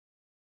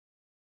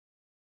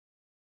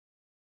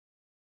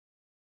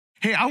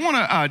Hey, I want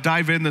to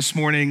dive in this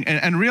morning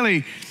and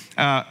really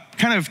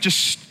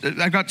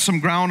I got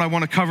some ground I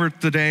want to cover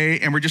today,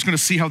 and we're just going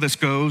to see how this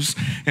goes.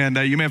 And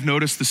you may have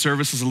noticed the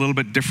service is a little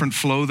bit different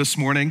flow this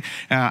morning,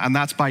 and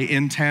that's by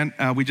intent.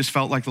 We just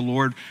felt like the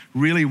Lord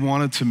really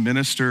wanted to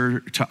minister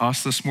to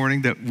us this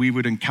morning, that we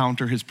would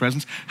encounter his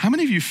presence. How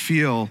many of you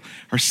feel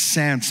or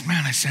sense,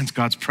 man, I sense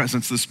God's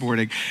presence this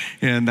morning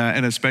in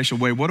a special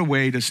way? What a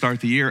way to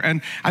start the year.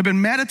 And I've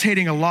been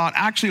meditating a lot,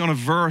 actually, on a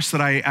verse that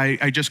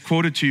I just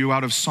quoted to you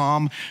out of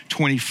Psalm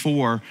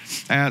 24.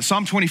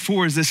 Psalm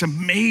 24 is this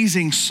amazing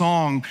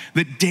song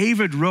that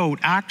David wrote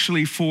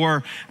actually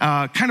for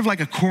kind of like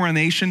a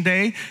coronation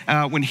day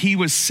when he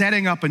was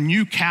setting up a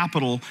new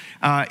capital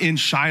in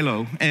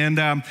Shiloh.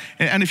 And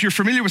if you're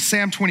familiar with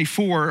Psalm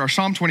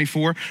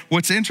 24,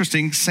 what's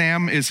interesting,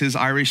 Sam is his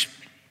Irish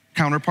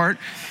counterpart.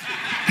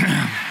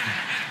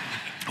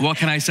 What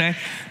can I say?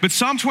 But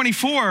Psalm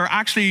 24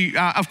 actually,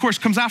 of course,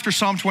 comes after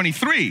Psalm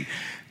 23.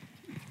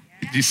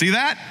 Do you see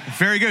that?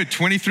 Very good.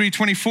 23,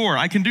 24.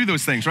 I can do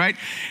those things, right?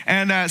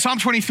 And Psalm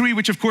 23,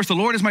 which of course, the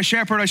Lord is my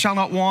shepherd, I shall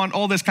not want,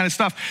 all this kind of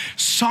stuff.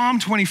 Psalm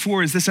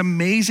 24 is this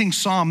amazing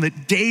psalm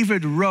that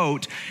David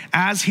wrote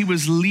as he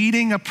was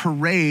leading a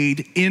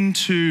parade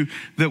into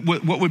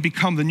what would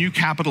become the new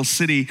capital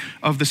city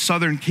of the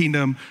southern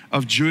kingdom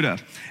of Judah.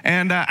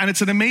 And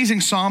it's an amazing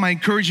psalm. I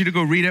encourage you to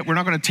go read it. We're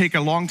not going to take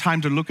a long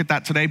time to look at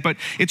that today, but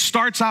it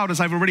starts out, as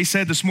I've already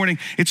said this morning,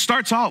 it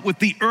starts out with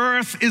the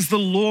earth is the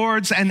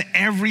Lord's and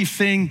everything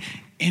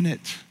in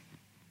it.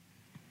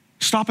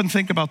 Stop and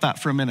think about that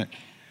for a minute.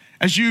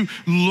 As you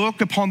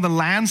look upon the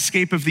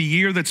landscape of the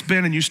year that's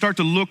been, and you start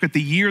to look at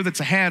the year that's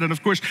ahead, and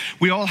of course,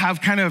 we all have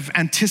kind of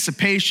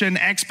anticipation,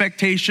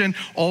 expectation,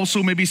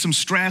 also maybe some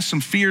stress, some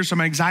fear,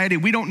 some anxiety.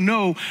 We don't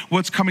know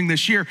what's coming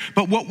this year,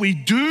 but what we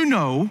do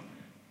know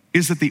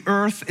is that the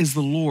earth is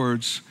the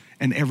Lord's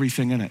and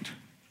everything in it.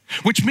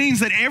 Which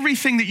means that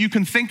everything that you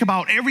can think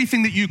about,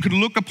 everything that you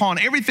can look upon,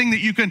 everything that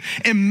you can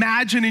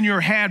imagine in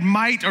your head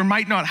might or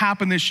might not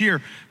happen this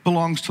year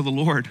belongs to the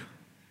Lord.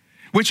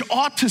 Which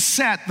ought to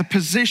set the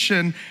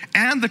position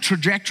and the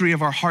trajectory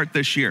of our heart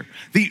this year.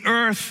 The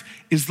earth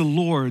is the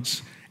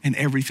Lord's and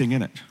everything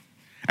in it.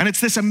 And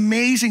it's this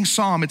amazing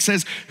psalm. It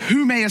says,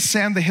 who may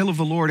ascend the hill of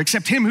the Lord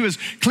except him who has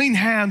clean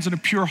hands and a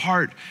pure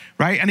heart,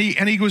 right? And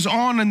he goes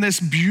on in this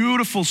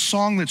beautiful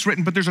song that's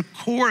written, but there's a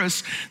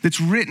chorus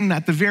that's written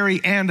at the very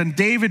end. And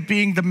David,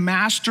 being the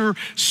master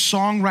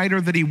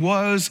songwriter that he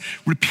was,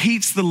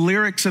 repeats the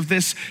lyrics of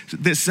this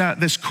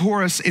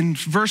chorus in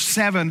verse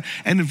 7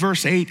 and in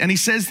verse 8. And he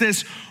says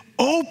this,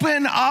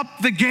 open up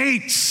the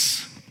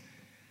gates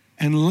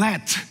and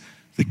let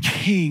the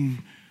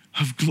King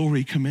of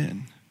glory come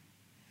in.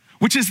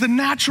 Which is the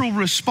natural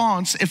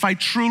response if I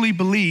truly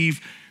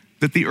believe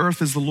that the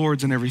earth is the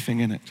Lord's and everything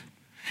in it.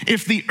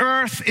 If the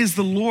earth is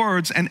the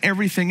Lord's and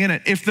everything in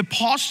it, if the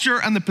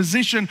posture and the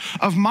position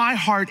of my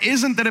heart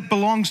isn't that it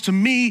belongs to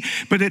me,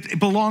 but it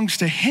belongs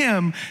to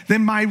him,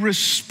 then my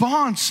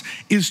response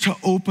is to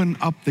open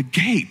up the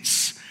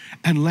gates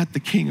and let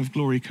the King of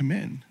glory come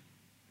in.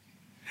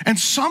 And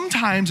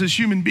sometimes as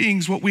human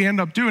beings, what we end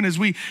up doing is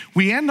we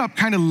end up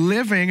kind of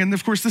living, and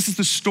of course this is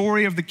the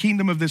story of the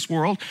kingdom of this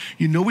world.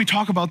 You know, we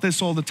talk about this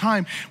all the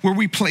time, where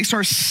we place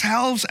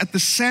ourselves at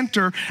the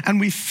center and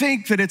we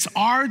think that it's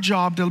our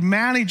job to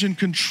manage and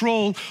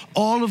control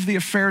all of the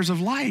affairs of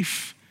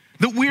life,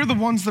 that we're the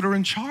ones that are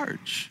in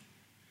charge.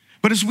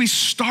 But as we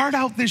start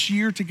out this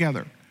year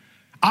together,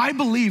 I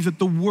believe that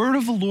the word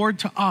of the Lord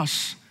to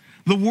us,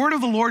 the word of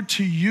the Lord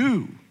to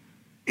you,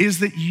 is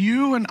that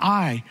you and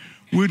I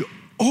would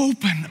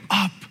open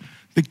up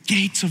the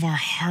gates of our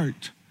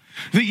heart.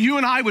 That you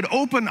and I would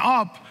open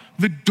up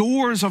the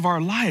doors of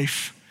our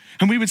life.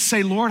 And we would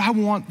say, Lord, I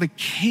want the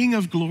King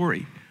of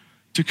glory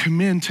to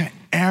come into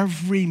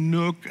every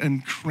nook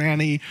and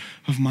cranny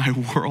of my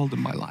world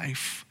and my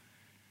life.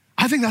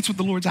 I think that's what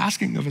the Lord's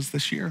asking of us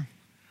this year.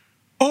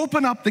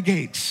 Open up the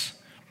gates.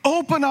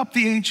 Open up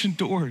the ancient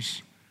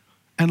doors.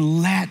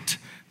 And let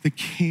the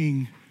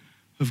King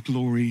of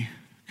glory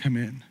come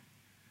in.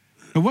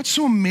 Now, what's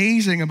so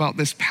amazing about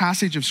this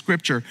passage of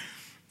scripture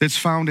that's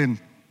found in,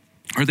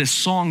 or this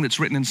song that's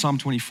written in Psalm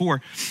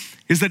 24,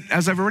 is that,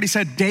 as I've already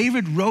said,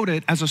 David wrote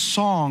it as a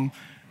song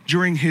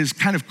during his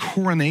kind of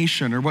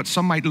coronation, or what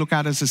some might look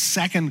at as his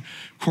second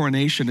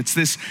coronation. It's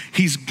this,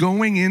 he's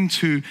going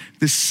into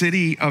the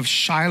city of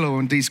Shiloh,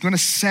 and he's going to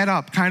set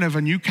up kind of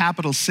a new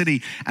capital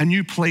city, a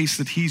new place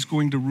that he's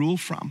going to rule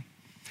from.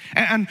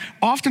 And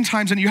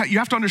oftentimes, and you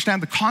have to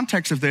understand the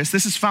context of this.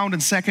 This is found in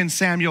 2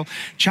 Samuel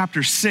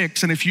chapter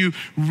 6. And if you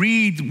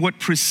read what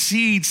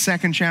precedes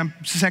 2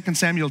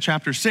 Samuel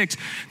chapter 6,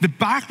 the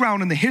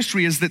background and the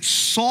history is that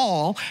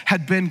Saul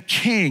had been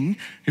king.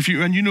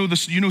 You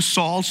know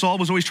Saul. Saul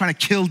was always trying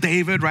to kill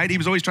David, right? He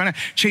was always trying to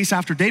chase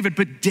after David.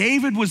 But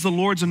David was the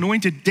Lord's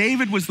anointed.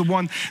 David was the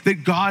one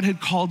that God had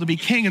called to be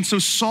king. And so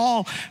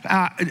Saul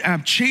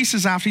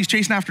he's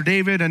chasing after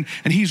David, and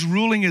he's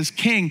ruling as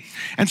king.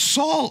 And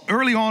Saul,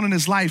 early on in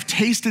his life,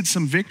 tasted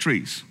some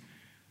victories.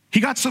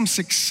 He got some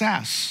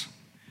success.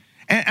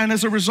 And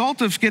as a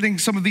result of getting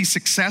some of these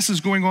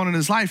successes going on in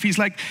his life, he's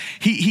like,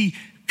 he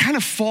kind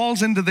of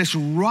falls into this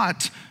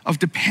rut of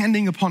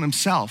depending upon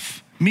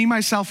himself. Me,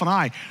 myself, and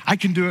I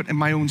can do it in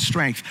my own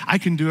strength. I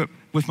can do it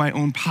with my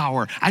own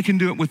power. I can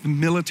do it with the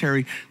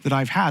military that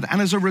I've had. And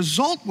as a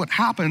result, what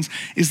happens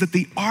is that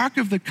the Ark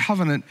of the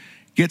Covenant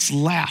gets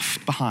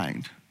left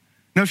behind.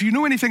 Now, if you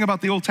know anything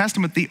about the Old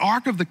Testament, the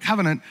Ark of the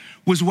Covenant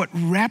was what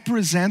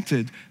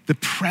represented the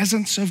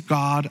presence of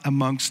God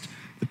amongst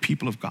the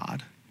people of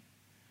God.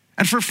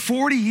 And for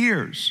 40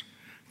 years,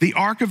 the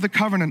Ark of the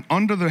Covenant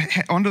under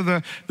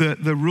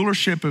the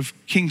rulership of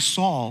King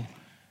Saul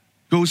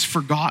goes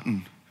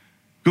forgotten,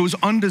 goes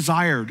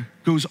undesired,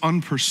 goes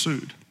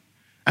unpursued.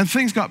 And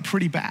things got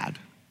pretty bad.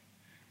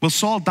 Well,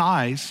 Saul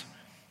dies,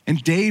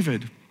 and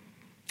David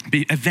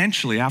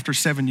eventually, after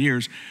 7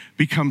 years,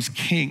 becomes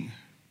king.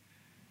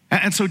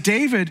 And so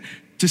David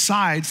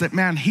decides that,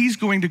 man, he's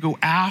going to go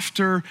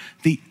after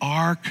the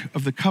Ark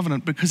of the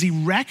Covenant because he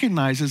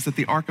recognizes that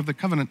the Ark of the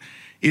Covenant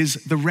is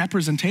the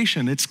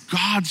representation. It's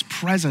God's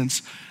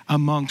presence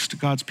amongst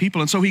God's people.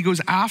 And so he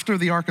goes after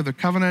the Ark of the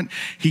Covenant,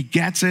 he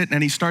gets it,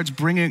 and he starts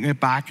bringing it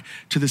back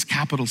to this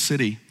capital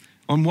city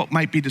on what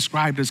might be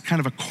described as kind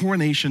of a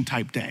coronation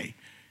type day,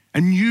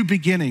 a new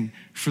beginning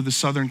for the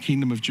southern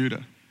kingdom of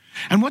Judah.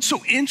 And what's so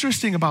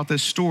interesting about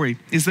this story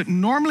is that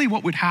normally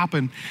what would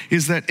happen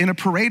is that in a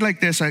parade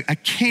like this, a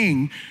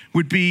king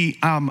would be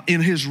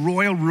in his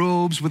royal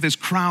robes with his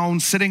crown,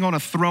 sitting on a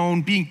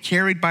throne, being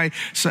carried by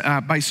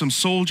some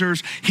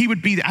soldiers. He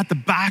would be at the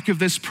back of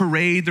this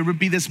parade. There would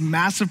be this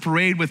massive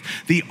parade with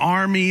the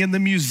army and the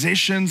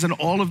musicians and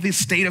all of the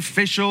state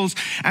officials.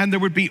 And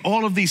there would be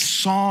all of these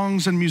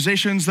songs and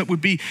musicians that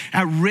would be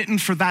written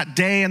for that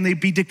day. And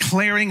they'd be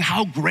declaring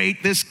how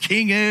great this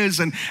king is.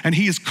 And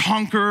he is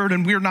conquered.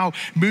 And we're now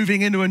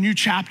moving into a new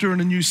chapter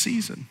and a new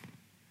season.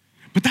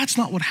 But that's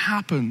not what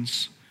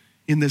happens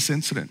in this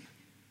incident.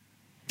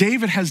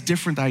 David has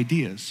different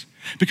ideas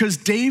because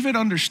David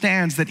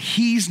understands that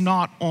he's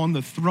not on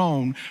the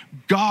throne.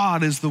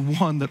 God is the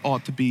one that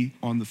ought to be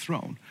on the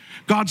throne.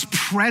 God's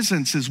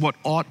presence is what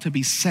ought to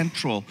be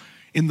central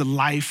in the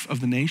life of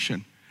the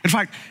nation. In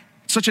fact,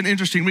 such an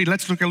interesting read.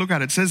 Let's look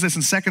at it. It says this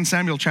in 2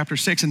 Samuel chapter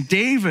 6. And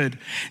David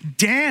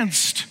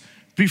danced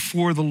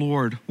before the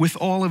Lord with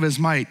all of his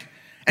might.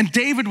 And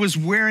David was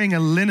wearing a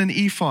linen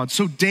ephod.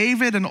 So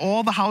David and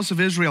all the house of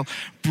Israel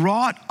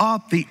brought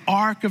up the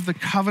Ark of the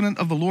Covenant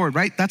of the Lord,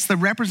 right? That's the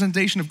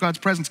representation of God's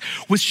presence,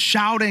 with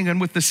shouting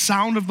and with the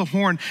sound of the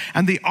horn.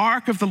 And the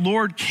Ark of the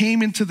Lord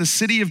came into the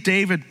city of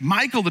David.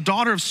 Michal, the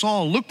daughter of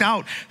Saul, looked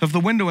out of the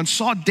window and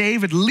saw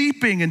David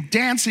leaping and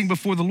dancing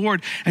before the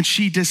Lord, and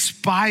she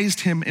despised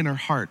him in her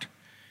heart.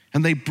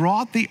 And they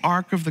brought the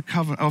Ark of the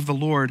Covenant of the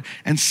Lord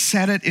and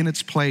set it in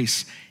its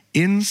place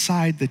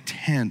inside the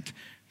tent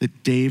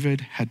that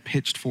David had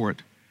pitched for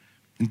it.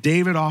 And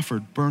David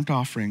offered burnt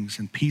offerings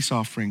and peace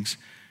offerings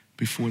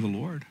before the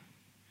Lord.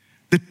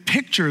 The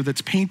picture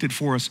that's painted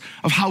for us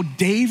of how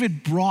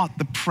David brought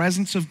the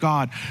presence of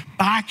God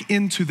back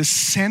into the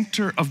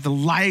center of the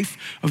life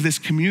of this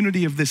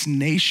community, of this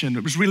nation.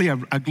 It was really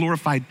a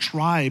glorified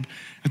tribe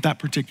at that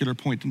particular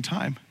point in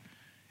time.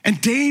 And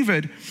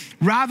David,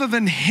 rather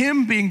than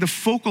him being the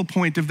focal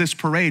point of this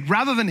parade,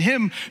 rather than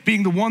him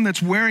being the one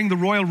that's wearing the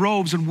royal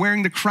robes and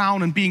wearing the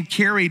crown and being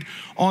carried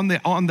on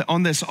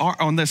this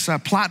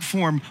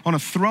platform on a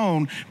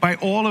throne by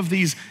all of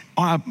these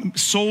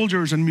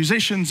soldiers and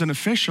musicians and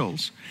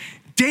officials,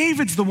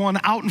 David's the one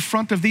out in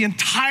front of the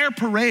entire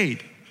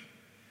parade.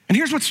 And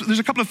there's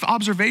a couple of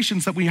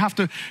observations that we have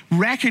to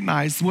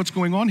recognize what's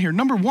going on here.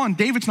 Number one,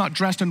 David's not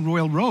dressed in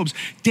royal robes.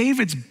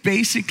 David's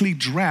basically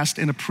dressed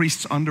in a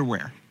priest's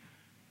underwear,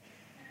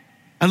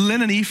 a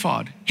linen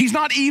ephod. He's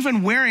not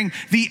even wearing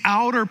the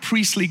outer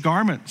priestly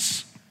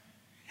garments.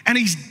 And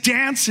he's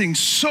dancing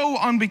so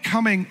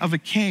unbecoming of a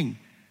king.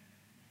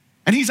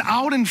 And he's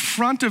out in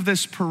front of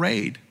this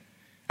parade.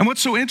 And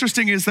what's so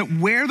interesting is that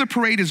where the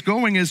parade is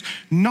going is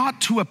not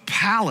to a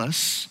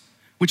palace,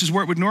 which is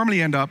where it would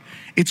normally end up.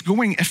 It's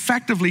going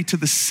effectively to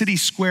the city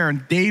square,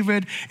 and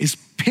David is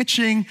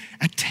pitching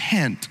a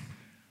tent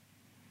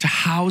to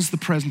house the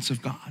presence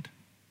of God.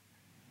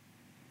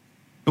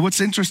 But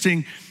what's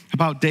interesting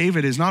about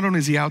David is not only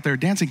is he out there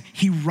dancing,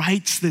 he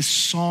writes this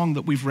song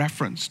that we've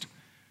referenced.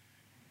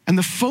 And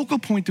the focal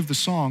point of the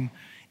song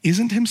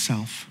isn't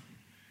himself,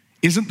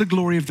 isn't the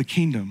glory of the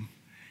kingdom.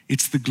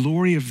 It's the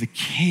glory of the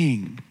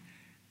king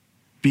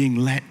being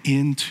let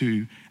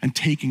into and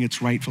taking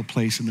its rightful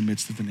place in the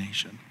midst of the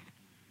nation.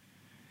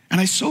 And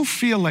I so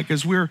feel like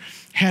as we're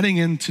heading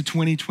into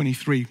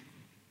 2023,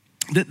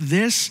 that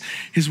this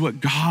is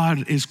what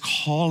God is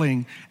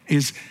calling,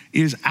 is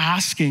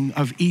asking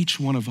of each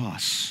one of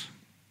us.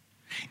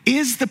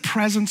 Is the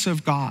presence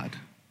of God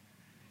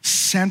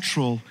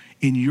central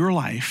in your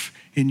life,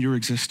 in your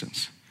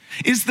existence?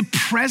 Is the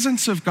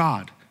presence of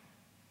God,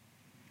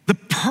 the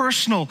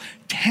personal,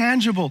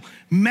 tangible,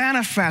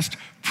 manifest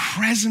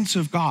presence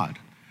of God,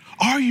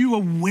 are you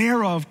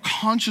aware of,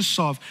 conscious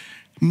of,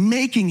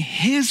 making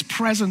his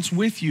presence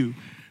with you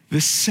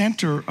the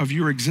center of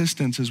your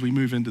existence as we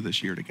move into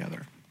this year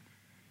together?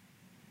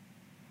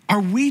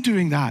 Are we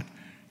doing that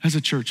as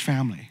a church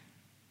family?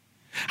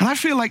 And I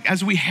feel like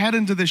as we head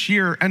into this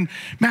year, and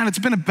man, it's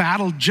been a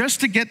battle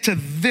just to get to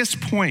this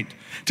point,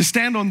 to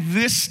stand on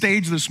this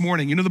stage this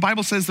morning. You know, the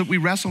Bible says that we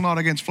wrestle not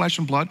against flesh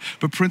and blood,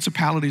 but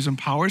principalities and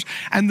powers.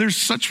 And there's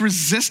such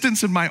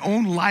resistance in my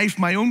own life,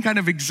 my own kind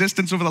of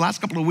existence over the last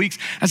couple of weeks,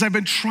 as I've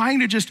been trying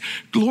to just,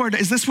 Lord,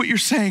 is this what you're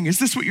saying? Is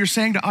this what you're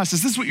saying to us?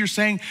 Is this what you're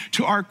saying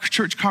to our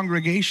church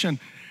congregation?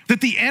 That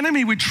the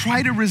enemy would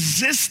try to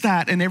resist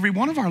that in every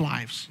one of our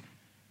lives.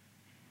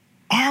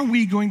 Are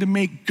we going to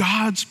make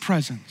God's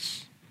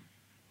presence,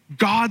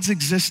 God's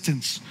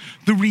existence,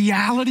 the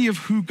reality of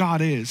who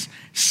God is,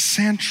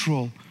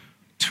 central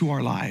to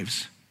our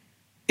lives?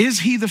 Is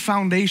he the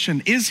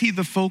foundation? Is he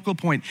the focal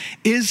point?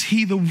 Is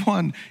he the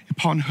one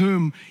upon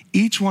whom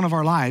each one of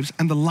our lives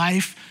and the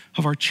life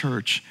of our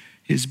church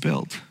is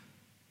built?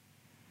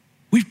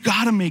 We've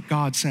got to make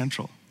God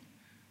central.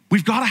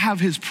 We've got to have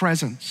his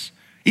presence.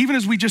 Even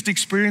as we just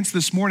experienced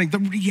this morning, the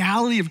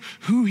reality of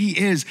who he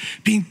is,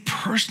 being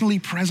personally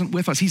present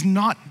with us. He's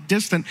not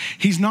distant.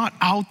 He's not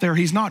out there.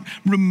 He's not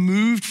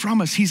removed from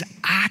us. He's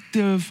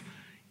active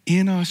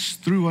in us,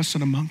 through us,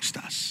 and amongst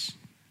us.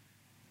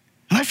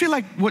 And I feel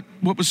like what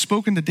was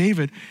spoken to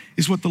David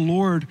is what the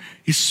Lord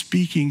is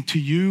speaking to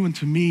you and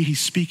to me.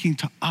 He's speaking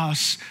to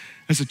us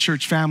as a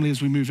church family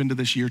as we move into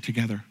this year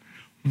together.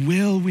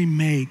 Will we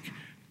make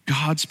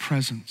God's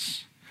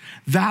presence,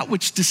 that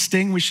which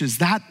distinguishes,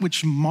 that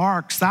which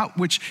marks, that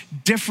which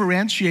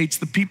differentiates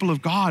the people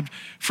of God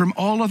from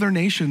all other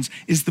nations,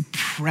 is the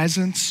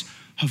presence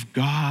of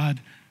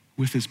God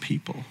with his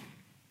people.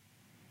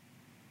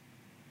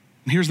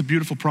 And here's the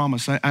beautiful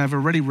promise. I've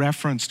already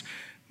referenced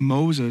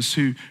Moses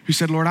who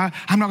said, Lord,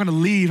 I'm not gonna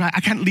leave. I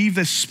can't leave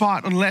this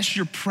spot unless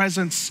your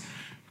presence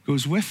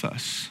goes with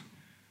us.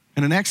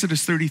 And in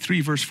Exodus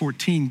 33, verse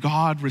 14,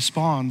 God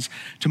responds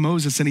to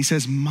Moses and he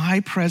says,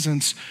 my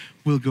presence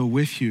will go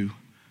with you.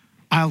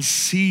 I'll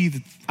see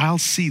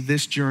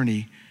this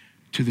journey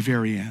to the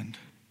very end.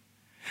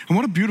 And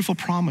what a beautiful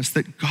promise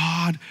that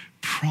God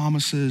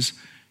promises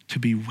to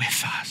be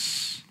with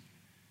us.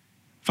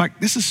 In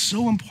fact, this is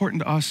so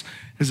important to us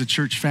as a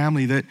church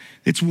family that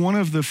it's one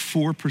of the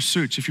 4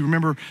 pursuits. If you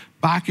remember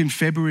back in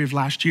February of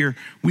last year,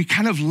 we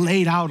kind of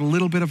laid out a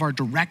little bit of our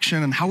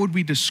direction and how would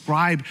we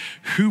describe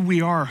who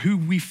we are, who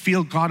we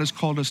feel God has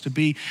called us to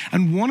be.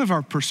 And one of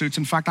our pursuits,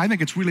 in fact, I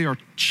think it's really our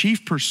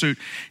chief pursuit,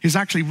 is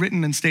actually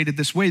written and stated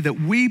this way, that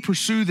we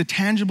pursue the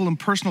tangible and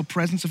personal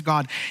presence of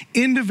God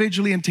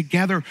individually and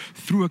together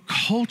through a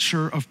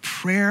culture of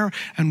prayer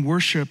and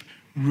worship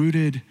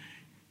rooted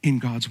in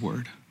God's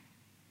word.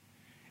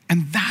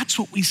 And that's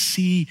what we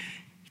see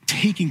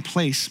taking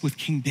place with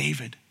King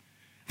David.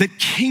 That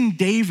King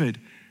David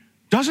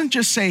doesn't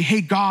just say,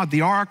 hey, God,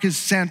 the ark is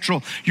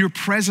central, your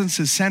presence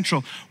is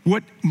central.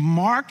 What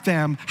marked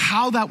them,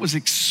 how that was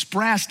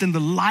expressed in the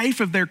life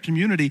of their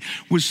community,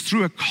 was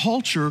through a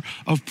culture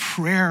of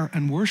prayer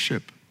and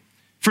worship.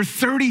 For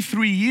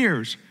 33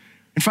 years,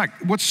 in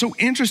fact, what's so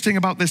interesting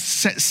about this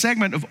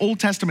segment of Old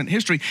Testament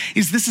history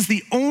is this is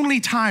the only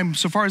time,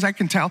 so far as I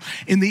can tell,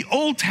 in the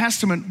Old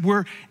Testament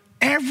where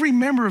every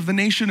member of the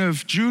nation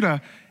of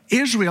Judah,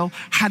 Israel,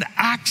 had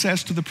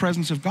access to the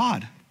presence of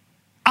God.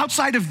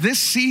 Outside of this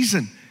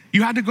season,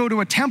 you had to go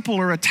to a temple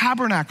or a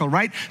tabernacle,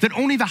 right? That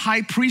only the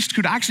high priest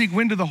could actually go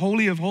into the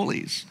Holy of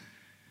Holies.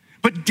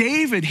 But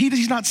David,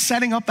 he's not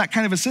setting up that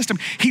kind of a system.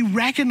 He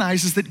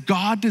recognizes that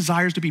God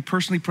desires to be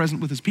personally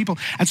present with his people.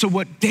 And so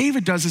what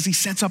David does is he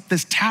sets up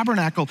this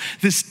tabernacle,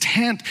 this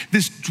tent,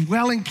 this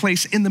dwelling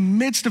place in the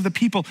midst of the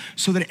people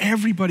so that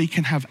everybody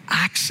can have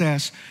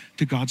access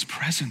to God's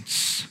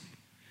presence.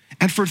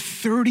 And for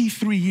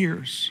 33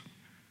 years,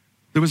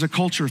 there was a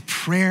culture of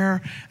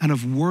prayer and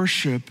of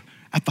worship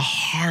at the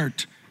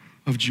heart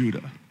of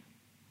Judah.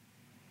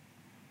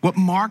 What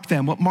marked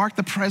them, what marked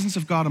the presence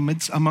of God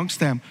amongst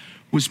them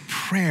was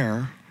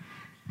prayer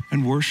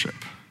and worship.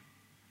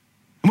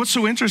 And what's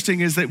so interesting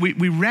is that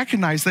we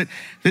recognize that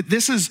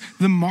this is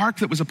the mark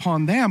that was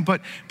upon them,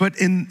 but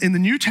in the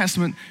New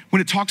Testament,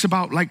 when it talks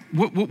about like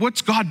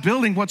what's God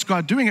building, what's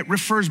God doing, it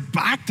refers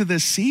back to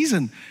this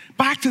season,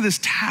 back to this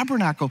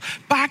tabernacle,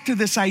 back to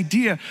this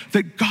idea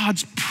that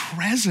God's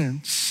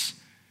presence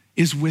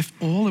is with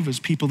all of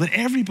his people, that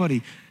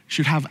everybody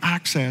should have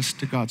access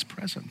to God's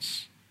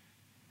presence.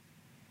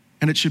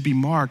 And it should be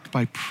marked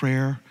by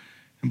prayer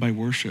and by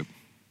worship.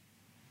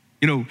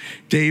 You know,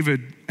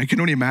 David, I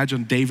can only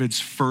imagine David's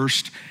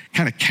first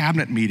kind of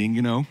cabinet meeting,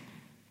 you know.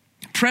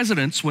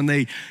 Presidents, when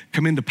they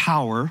come into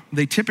power,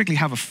 they typically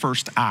have a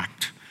first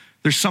act.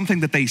 There's something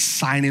that they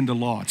sign into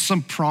law. It's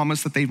some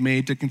promise that they've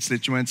made to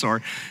constituents,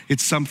 or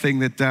it's something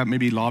that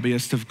maybe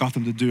lobbyists have got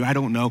them to do. I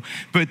don't know.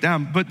 But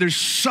there's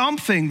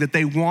something that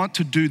they want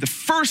to do. The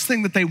first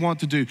thing that they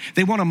want to do,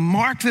 they want to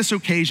mark this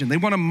occasion. They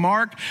want to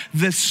mark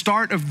the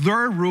start of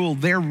their rule,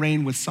 their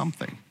reign with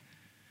something.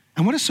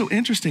 And what is so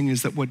interesting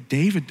is that what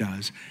David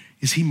does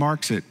is he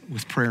marks it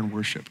with prayer and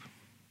worship.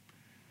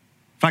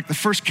 In fact, the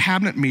first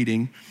cabinet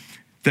meeting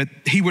that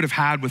he would have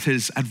had with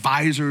his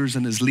advisors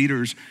and his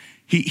leaders,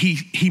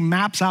 he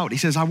maps out, he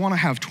says, I want to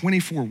have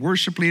 24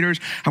 worship leaders.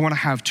 I want to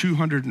have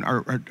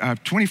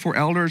 24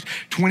 elders,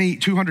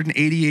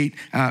 288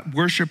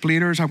 worship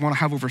leaders. I want to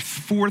have over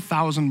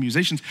 4,000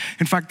 musicians.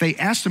 In fact, they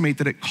estimate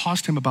that it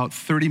cost him about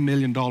 $30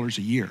 million a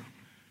year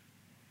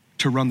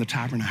to run the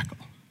tabernacle.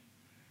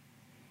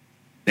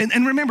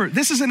 And remember,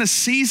 this is in a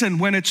season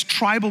when it's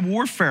tribal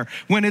warfare,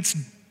 when it's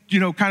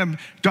kind of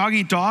dog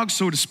eat dog,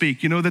 so to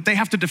speak, that they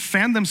have to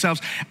defend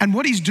themselves. And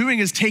what he's doing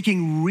is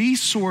taking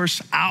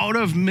resource out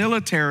of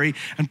military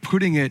and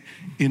putting it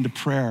into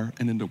prayer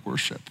and into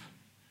worship.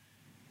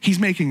 He's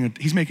making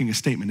a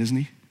statement, isn't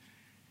he?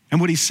 And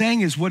what he's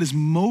saying is what is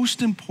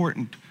most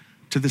important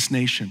to this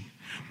nation,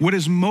 what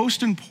is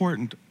most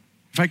important,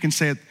 if I can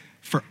say it,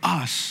 for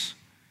us,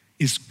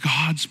 is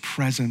God's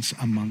presence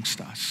amongst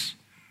us.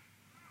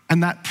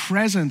 And that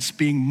presence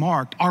being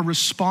marked, our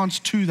response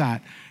to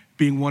that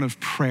being one of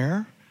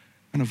prayer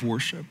and of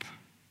worship.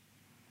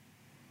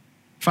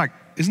 In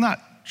fact, isn't that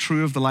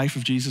true of the life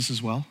of Jesus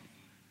as well?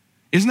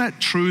 Isn't that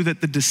true that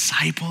the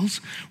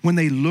disciples, when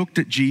they looked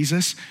at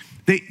Jesus,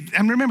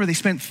 and remember, they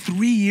spent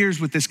 3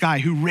 years with this guy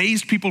who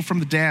raised people from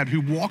the dead,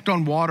 who walked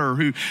on water,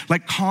 who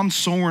calmed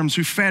storms,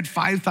 who fed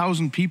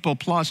 5,000 people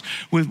plus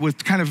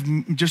with kind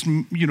of just,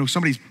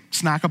 somebody's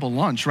snackable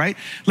lunch, right?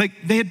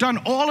 They had done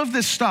all of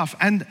this stuff,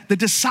 and the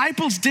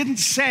disciples didn't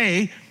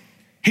say,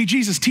 hey,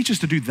 Jesus, teach us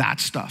to do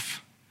that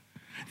stuff.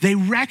 They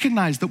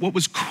recognized that what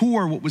was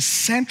core, what was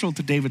central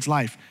to David's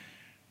life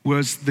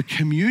was the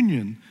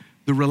communion,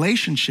 the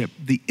relationship,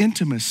 the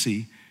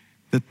intimacy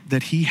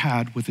that he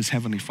had with his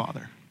heavenly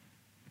Father.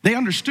 They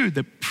understood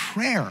that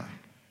prayer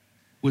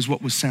was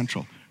what was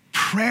central.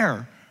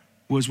 Prayer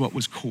was what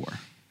was core.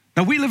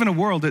 Now, we live in a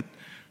world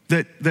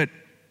that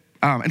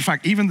in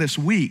fact, even this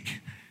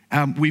week,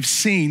 we've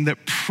seen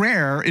that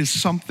prayer is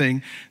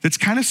something that's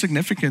kind of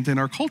significant in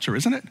our culture,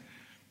 isn't it?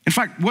 In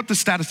fact, what the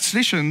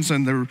statisticians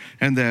and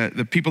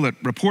the people that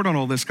report on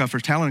all this stuff are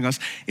telling us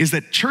is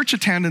that church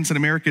attendance in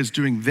America is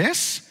doing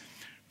this,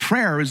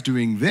 prayer is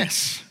doing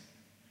this.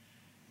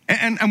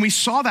 And we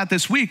saw that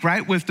this week,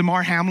 right, with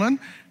Damar Hamlin.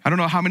 I don't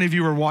know how many of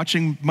you were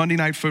watching Monday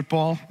Night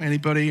Football.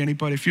 Anybody?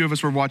 A few of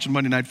us were watching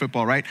Monday Night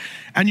Football, right?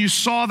 And you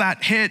saw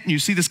that hit, and you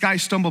see this guy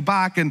stumble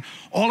back, and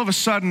all of a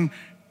sudden,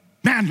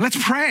 man, let's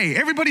pray.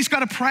 Everybody's got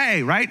to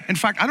pray, right? In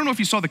fact, I don't know if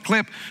you saw the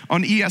clip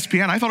on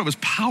ESPN. I thought it was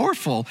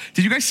powerful.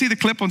 Did you guys see the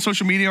clip on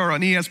social media or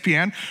on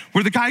ESPN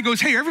where the guy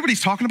goes, hey,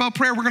 everybody's talking about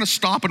prayer. We're going to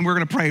stop and we're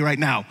going to pray right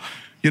now,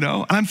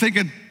 And I'm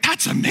thinking,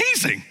 that's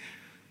amazing.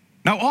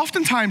 Now,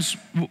 oftentimes,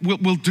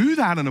 we'll do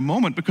that in a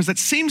moment because it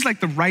seems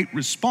like the right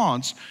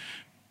response,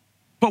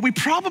 but we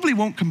probably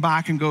won't come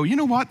back and go, you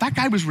know what? That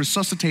guy was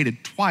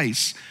resuscitated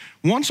twice,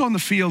 once on the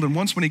field and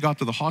once when he got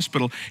to the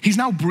hospital. He's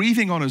now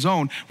breathing on his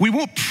own. We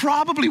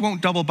probably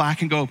won't double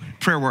back and go,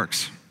 prayer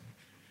works,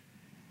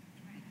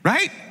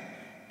 right?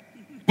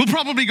 We'll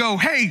probably go,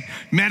 hey,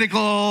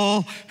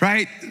 medical,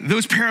 right?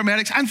 Those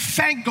paramedics, and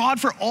thank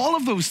God for all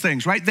of those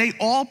things, right? They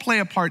all play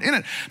a part in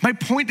it. My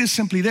point is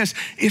simply this: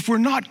 if we're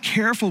not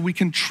careful, we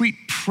can treat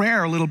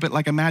prayer a little bit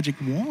like a magic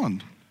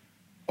wand,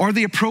 or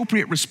the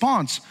appropriate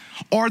response,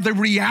 or the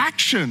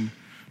reaction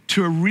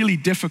to a really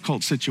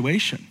difficult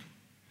situation.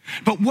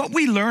 But what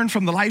we learn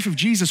from the life of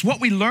Jesus, what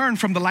we learn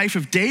from the life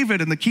of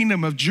David and the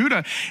kingdom of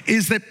Judah,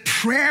 is that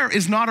prayer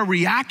is not a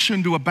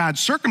reaction to a bad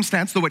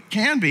circumstance, though it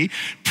can be.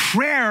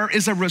 Prayer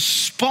is a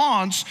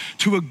response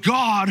to a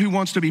God who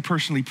wants to be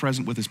personally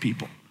present with his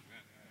people.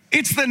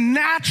 It's the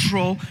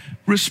natural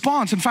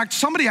response. In fact,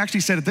 somebody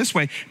actually said it this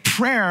way: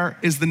 prayer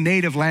is the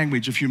native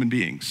language of human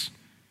beings.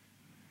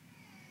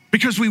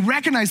 Because we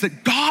recognize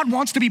that God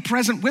wants to be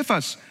present with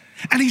us,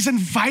 and he's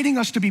inviting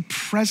us to be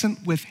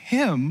present with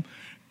him.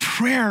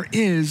 Prayer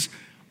is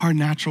our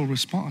natural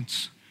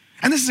response.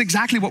 And this is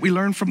exactly what we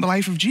learned from the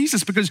life of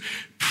Jesus, because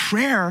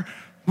prayer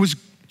was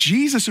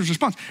Jesus'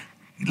 response.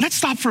 Let's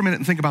stop for a minute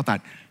and think about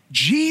that.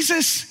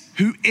 Jesus,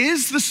 who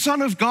is the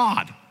Son of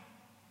God,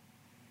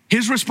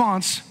 his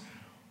response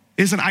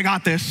isn't, I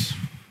got this.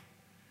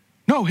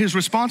 No, his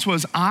response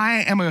was,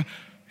 I am a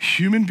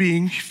human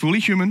being,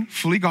 human,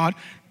 fully God.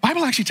 The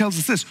Bible actually tells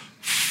us this: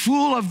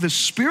 full of the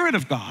Spirit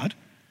of God.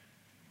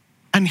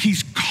 And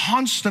he's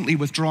constantly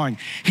withdrawing.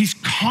 He's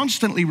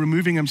constantly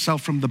removing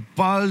himself from the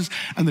buzz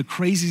and the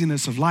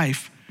craziness of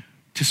life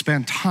to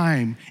spend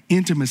time,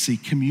 intimacy,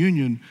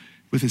 communion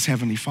with his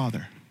heavenly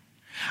Father.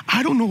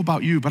 I don't know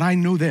about you, but I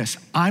know this: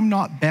 I'm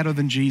not better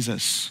than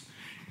Jesus.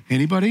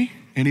 Anybody?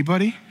 And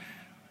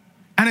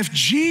if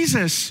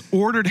Jesus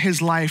ordered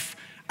his life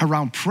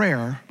around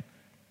prayer,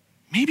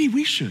 maybe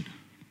we should.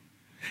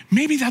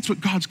 Maybe that's what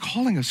God's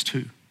calling us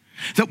to.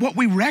 That what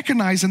we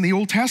recognize in the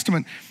Old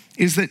Testament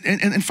is that,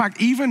 and in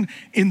fact, even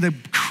in the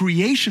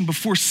creation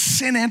before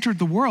sin entered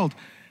the world,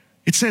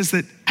 it says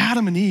that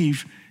Adam and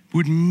Eve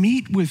would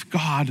meet with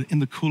God in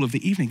the cool of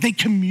the evening. They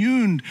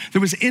communed. There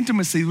was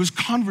intimacy. There was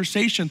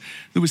conversation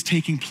that was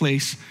taking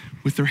place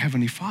with their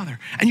heavenly Father.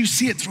 And you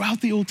see it throughout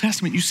the Old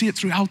Testament. You see it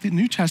throughout the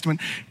New Testament.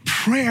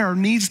 Prayer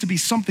needs to be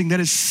something that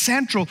is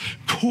central,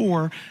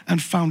 core,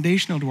 and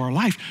foundational to our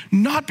life,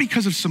 not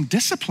because of some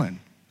discipline,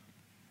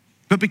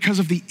 but because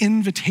of the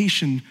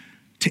invitation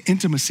to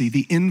intimacy,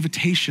 the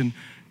invitation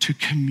to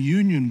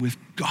communion with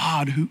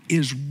God who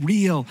is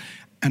real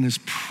and is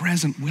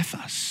present with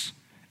us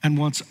and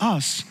wants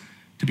us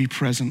to be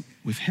present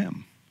with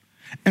him.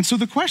 And so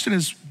the question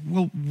is,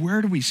 well,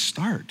 where do we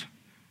start?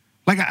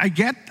 Like I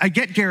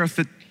get Gareth,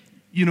 that,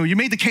 you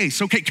made the case.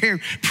 Okay,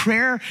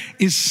 prayer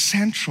is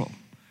central.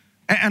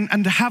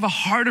 And to have a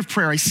heart of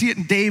prayer, I see it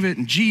in David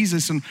and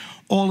Jesus and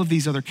all of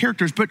these other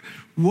characters, but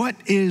what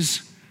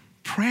is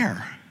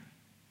prayer?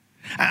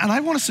 And I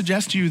want to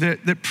suggest to you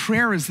that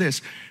prayer is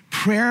this.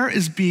 Prayer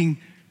is being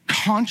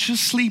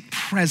consciously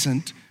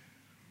present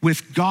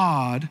with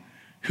God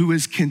who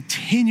is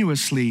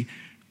continuously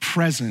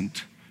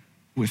present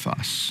with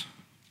us.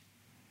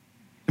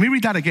 Let me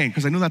read that again,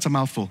 because I know that's a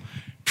mouthful.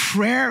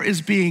 Prayer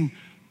is being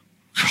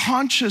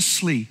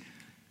consciously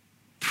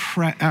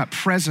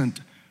present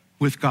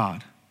with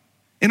God.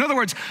 In other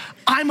words,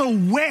 I'm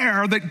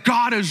aware that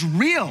God is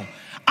real.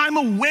 I'm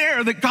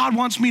aware that God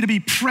wants me to be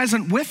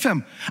present with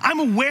him. I'm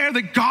aware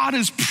that God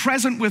is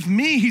present with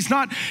me. He's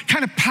not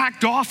kind of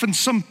packed off in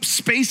some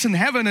space in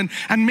heaven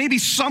and maybe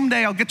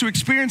someday I'll get to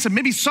experience him.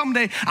 Maybe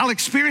someday I'll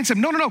experience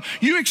him. No.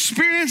 You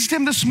experienced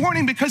him this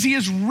morning because he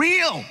is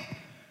real.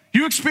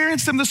 You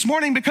experienced him this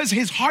morning because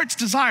his heart's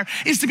desire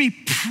is to be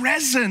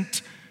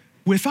present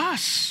with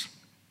us.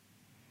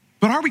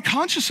 But are we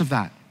conscious of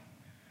that?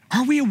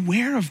 Are we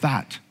aware of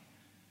that?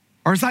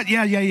 Or is that,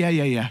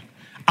 yeah.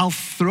 I'll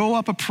throw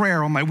up a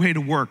prayer on my way to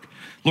work.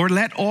 Lord,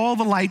 let all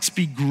the lights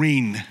be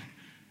green.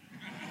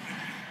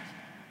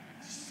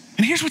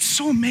 And here's what's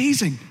so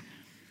amazing.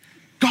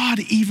 God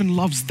even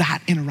loves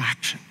that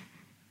interaction.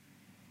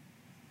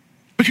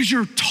 Because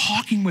you're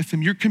talking with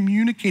him, you're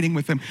communicating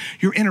with him,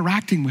 you're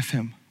interacting with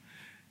him.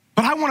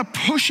 But I want to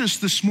push us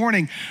this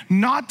morning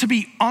not to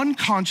be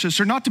unconscious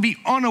or not to be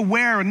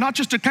unaware and not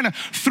just to kind of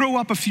throw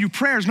up a few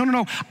prayers.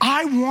 No.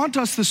 I want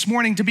us this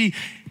morning to be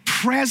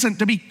present,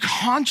 to be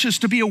conscious,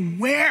 to be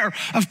aware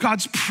of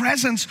God's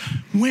presence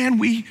when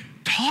we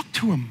talk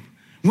to him,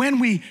 when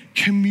we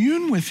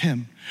commune with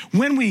him,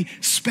 when we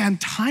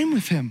spend time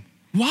with him.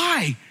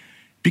 Why?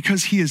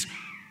 Because he is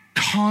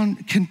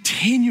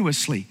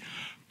continuously,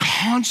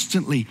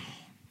 constantly,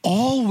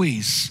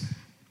 always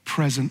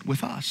present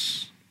with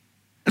us.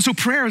 And so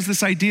prayer is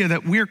this idea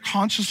that we're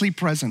consciously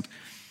present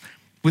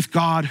with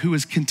God who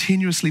is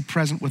continuously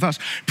present with us.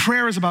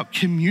 Prayer is about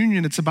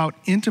communion. It's about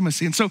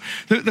intimacy. And so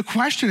the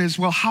question is,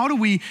 well, how do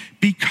we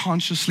be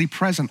consciously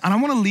present? And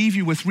I want to leave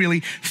you with really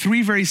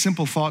three very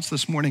simple thoughts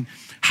this morning.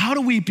 How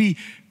do we be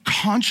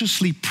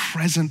consciously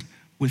present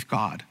with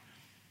God?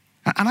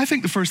 And I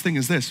think the first thing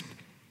is this.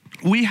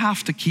 We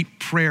have to keep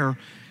prayer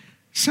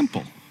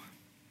simple.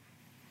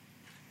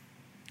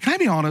 Can I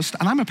be honest?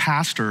 And I'm a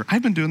pastor.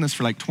 I've been doing this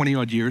for like 20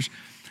 odd years.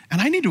 And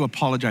I need to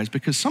apologize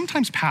because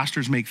sometimes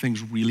pastors make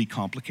things really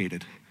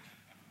complicated.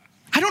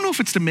 I don't know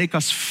if it's to make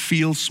us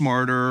feel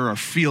smarter or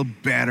feel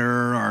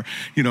better or,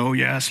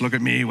 yes, look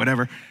at me,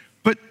 whatever.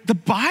 But the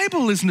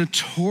Bible is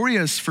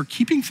notorious for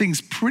keeping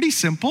things pretty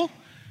simple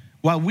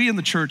while we in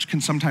the church can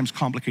sometimes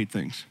complicate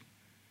things.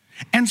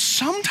 And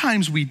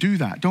sometimes we do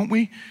that, don't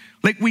we?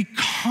 Like we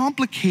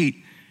complicate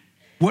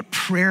what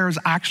prayer is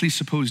actually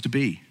supposed to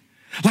be.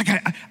 Like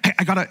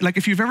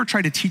if you've ever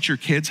tried to teach your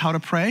kids how to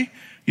pray,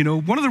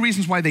 one of the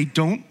reasons why they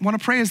don't want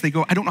to pray is they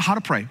go, I don't know how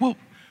to pray. Well,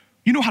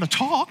 you know how to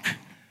talk.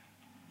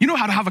 You know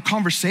how to have a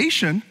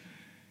conversation.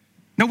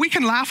 Now we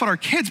can laugh at our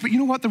kids, but you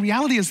know what? The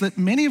reality is that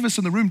many of us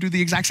in the room do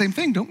the exact same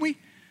thing, don't we?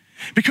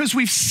 Because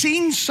we've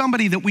seen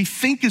somebody that we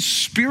think is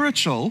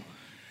spiritual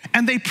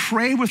and they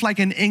pray with like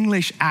an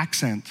English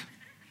accent.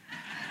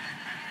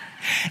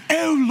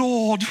 Oh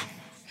Lord,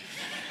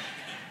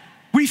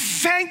 we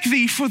thank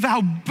thee for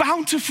thou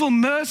bountiful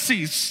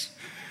mercies.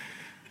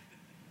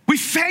 We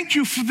thank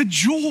you for the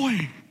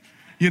joy,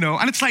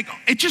 and it's like,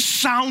 it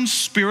just sounds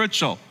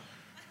spiritual.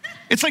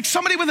 It's like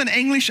somebody with an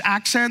English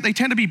accent, they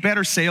tend to be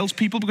better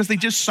salespeople because they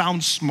just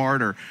sound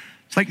smarter.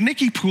 It's like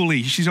Nikki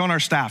Pooley, she's on our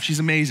staff. She's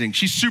amazing.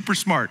 She's super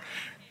smart,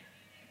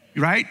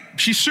 right?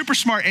 She's super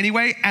smart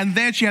anyway, and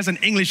then she has an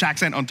English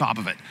accent on top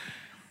of it.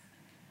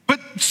 But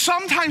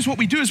sometimes what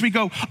we do is we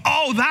go,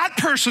 oh, that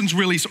person's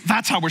really,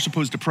 that's how we're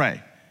supposed to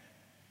pray.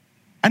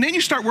 And then you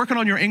start working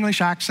on your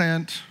English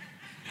accent,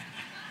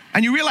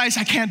 and you realize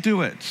I can't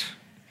do it.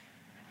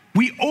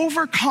 We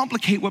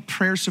overcomplicate what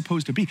prayer is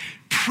supposed to be.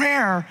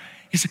 Prayer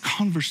is a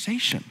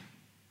conversation.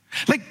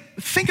 Like,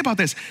 think about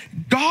this.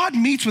 God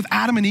meets with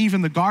Adam and Eve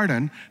in the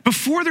garden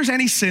before there's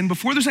any sin,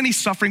 before there's any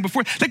suffering,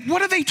 what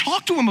do they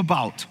talk to him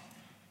about?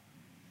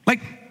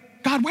 Like,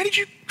 God, why did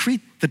you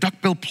create the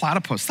duck-billed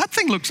platypus? That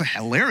thing looks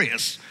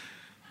hilarious.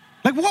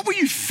 Like, what were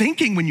you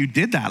thinking when you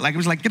did that? Like, it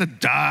was like, get a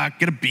duck,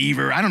 get a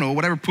beaver, I don't know,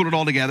 whatever, put it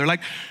all together.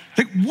 Like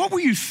what were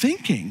you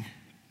thinking?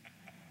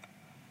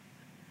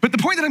 But the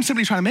point that I'm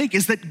simply trying to make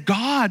is that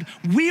God,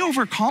 we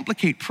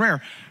overcomplicate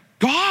prayer.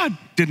 God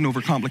didn't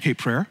overcomplicate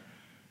prayer.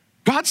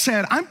 God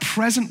said, I'm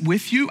present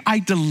with you, I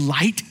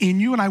delight in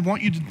you, and I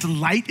want you to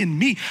delight in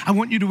me. I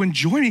want you to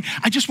enjoy me.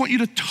 I just want you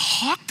to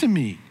talk to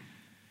me.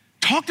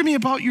 Talk to me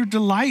about your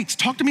delights.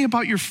 Talk to me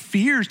about your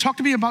fears. Talk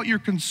to me about your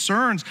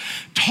concerns.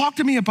 Talk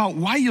to me about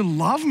why you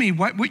love me,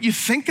 what you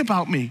think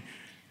about me.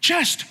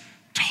 Just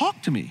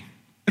talk to me.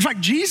 In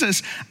fact,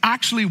 Jesus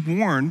actually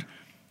warned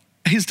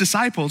his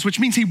disciples,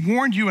 which means he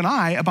warned you and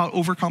I about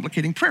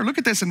overcomplicating prayer. Look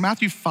at this in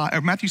Matthew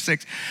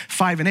 6,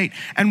 5 and 8,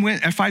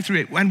 and 5 through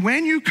 8. And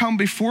when you come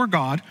before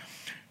God,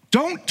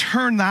 don't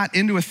turn that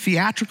into a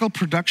theatrical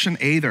production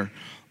either.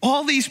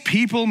 All these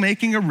people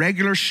making a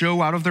regular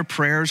show out of their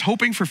prayers,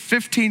 hoping for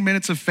 15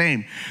 minutes of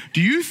fame.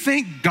 Do you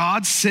think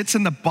God sits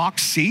in the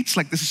box seats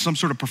like this is some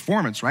sort of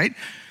performance, right?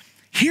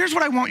 Here's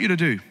what I want you to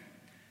do.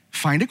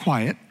 Find a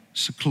quiet,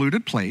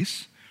 secluded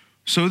place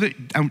so that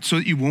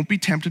you won't be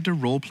tempted to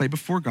role play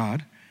before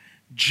God.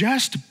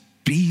 Just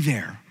be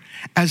there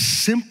as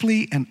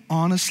simply and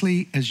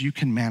honestly as you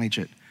can manage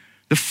it.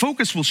 The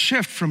focus will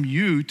shift from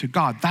you to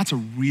God. That's a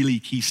really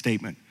key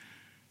statement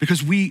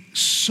because we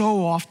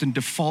so often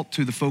default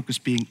to the focus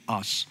being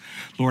us.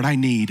 Lord, I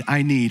need,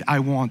 I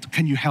want,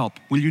 can you help?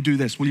 Will you do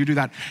this? Will you do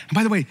that? And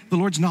by the way, the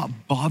Lord's not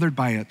bothered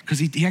by it because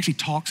he actually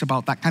talks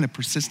about that kind of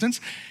persistence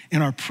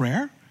in our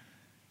prayer.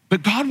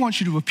 But God wants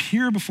you to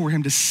appear before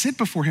him, to sit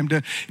before him,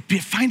 to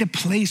find a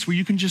place where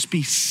you can just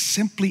be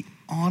simply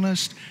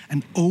honest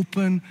and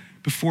open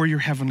before your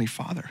heavenly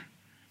Father.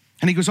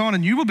 And he goes on,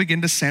 and you will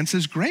begin to sense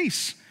his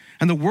grace.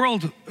 And the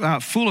world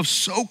full of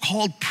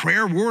so-called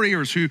prayer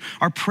warriors who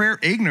are prayer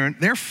ignorant,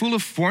 they're full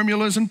of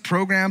formulas and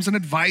programs and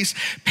advice,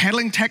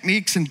 peddling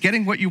techniques and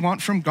getting what you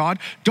want from God.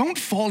 Don't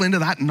fall into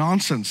that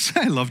nonsense.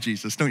 I love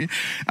Jesus, don't you?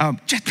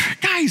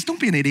 Guys, don't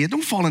be an idiot.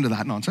 Don't fall into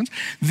that nonsense.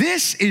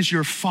 This is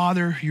your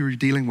Father you're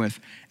dealing with,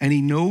 and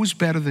he knows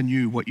better than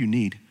you what you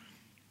need.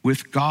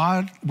 With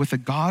a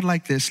God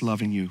like this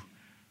loving you,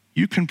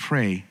 you can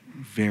pray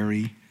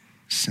very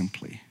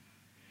simply.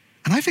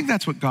 And I think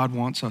that's what God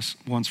wants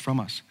from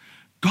us.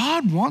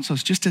 God wants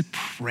us just to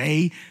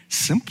pray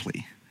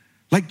simply,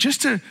 like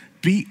just to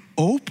be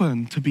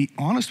open, to be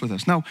honest with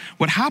us. Now,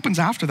 what happens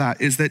after that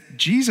is that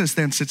Jesus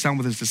then sits down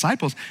with his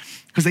disciples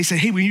because they say,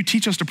 hey, will you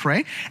teach us to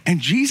pray?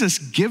 And Jesus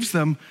gives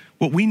them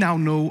what we now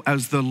know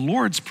as the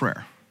Lord's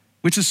Prayer,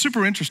 which is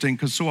super interesting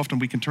because so often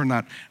we can turn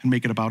that and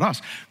make it about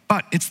us.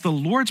 But it's the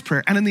Lord's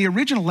Prayer. And in the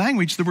original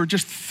language, there were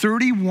just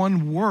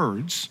 31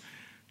 words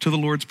to the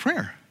Lord's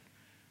Prayer.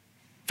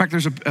 In fact,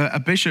 there's a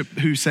bishop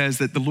who says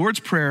that the Lord's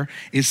Prayer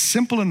is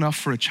simple enough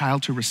for a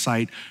child to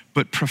recite,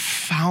 but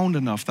profound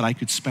enough that I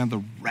could spend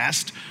the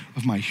rest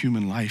of my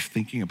human life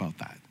thinking about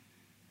that.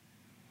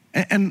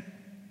 And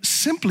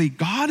simply,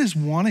 God is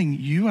wanting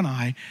you and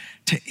I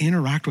to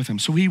interact with him.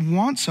 So he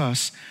wants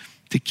us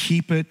to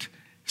keep it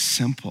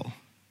simple.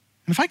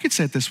 And if I could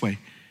say it this way,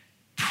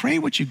 pray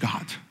what you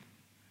got.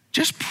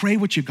 Just pray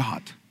what you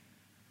got.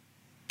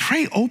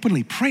 Pray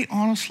openly, pray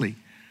honestly.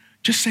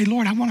 Just say,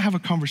 Lord, I want to have a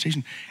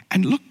conversation.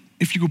 And look,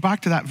 if you go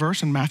back to that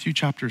verse in Matthew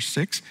chapter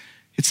 6,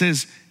 it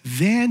says,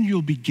 then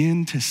you'll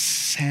begin to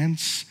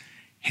sense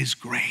his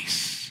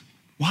grace.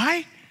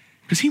 Why?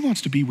 Because he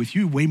wants to be with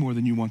you way more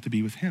than you want to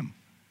be with him.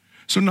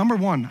 So number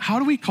one, how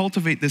do we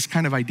cultivate this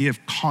kind of idea of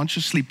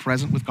consciously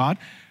present with God?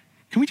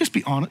 Can we just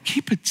be honest?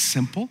 Keep it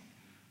simple.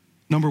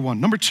 Number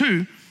one. Number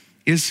two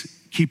is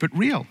keep it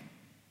real.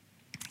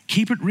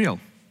 Keep it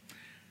real.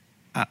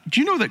 Do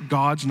you know that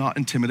God's not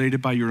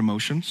intimidated by your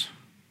emotions?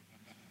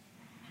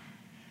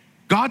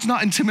 God's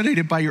not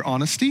intimidated by your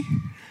honesty.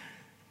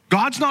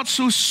 God's not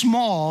so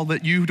small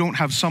that you don't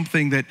have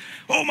something that,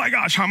 oh my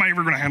gosh, how am I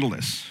ever going to handle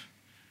this?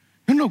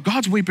 No,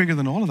 God's way bigger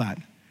than all of that.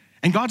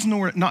 And God's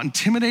not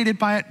intimidated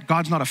by it.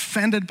 God's not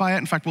offended by it.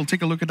 In fact, we'll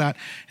take a look at that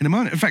in a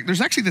moment. In fact, there's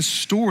actually this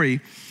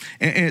story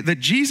that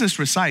Jesus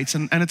recites,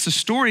 and it's a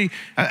story,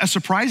 a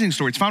surprising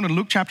story. It's found in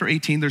Luke chapter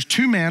 18. There's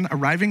two men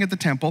arriving at the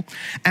temple,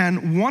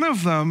 and one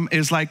of them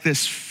is like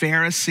this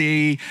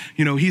Pharisee.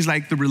 You know, he's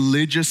like the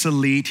religious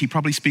elite. He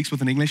probably speaks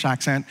with an English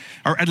accent,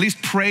 or at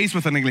least prays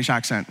with an English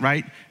accent,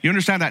 right? You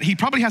understand that? He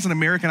probably has an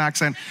American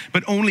accent,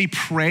 but only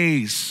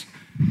prays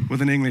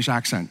with an English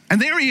accent. And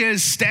there he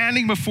is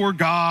standing before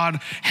God,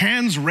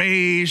 hands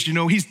raised. You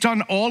know, he's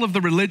done all of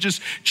the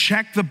religious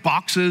check the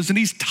boxes, and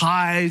he's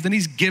tithed and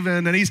he's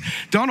given and he's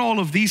done all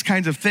of these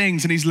kinds of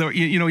things. And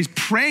he's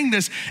praying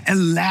this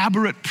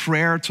elaborate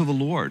prayer to the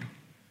Lord.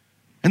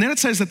 And then it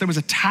says that there was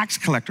a tax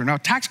collector. Now, a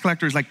tax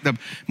collector is like the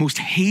most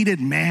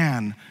hated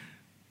man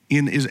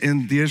in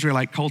the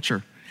Israelite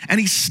culture. And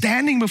he's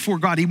standing before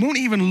God. He won't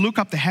even look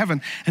up to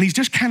heaven. And he's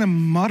just kind of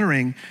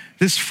muttering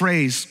this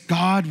phrase,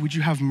 God, would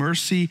you have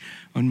mercy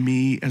on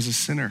me as a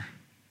sinner?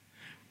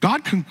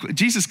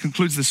 Jesus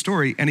concludes the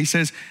story, and he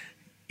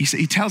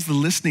tells the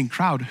listening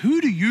crowd,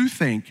 who do you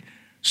think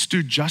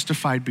stood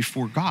justified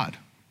before God?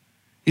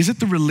 Is it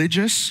the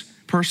religious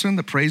person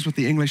that prays with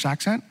the English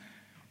accent?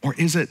 Or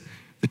is it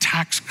the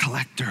tax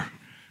collector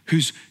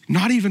who's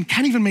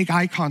can't even make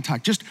eye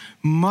contact, just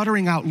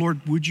muttering out,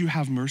 Lord, would you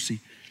have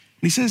mercy?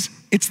 And he says,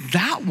 it's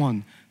that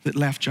one that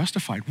left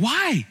justified.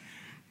 Why?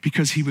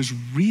 Because he was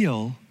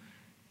real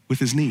with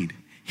his need.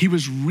 He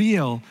was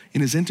real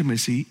in his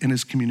intimacy and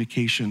his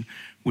communication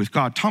with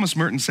God. Thomas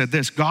Merton said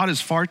this, God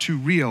is far too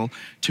real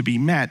to be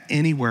met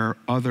anywhere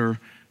other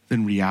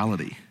than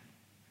reality.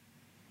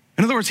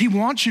 In other words, he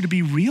wants you to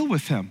be real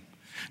with him.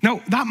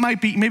 Now, that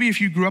might be, maybe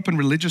if you grew up in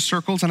religious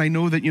circles, and I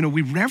know that,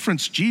 we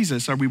reverence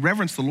Jesus, or we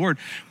reverence the Lord,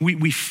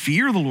 we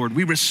fear the Lord,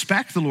 we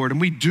respect the Lord, and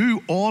we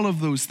do all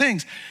of those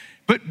things.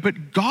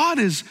 But God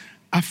is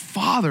a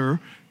father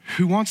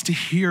who wants to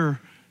hear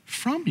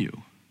from you.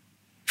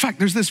 In fact,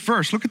 there's this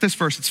verse, look at this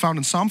verse, it's found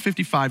in Psalm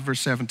 55,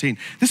 verse 17.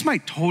 This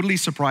might totally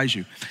surprise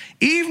you.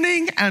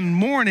 Evening and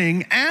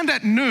morning and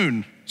at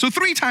noon, so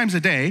 3 times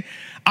a day,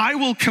 I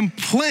will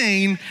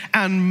complain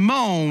and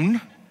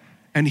moan,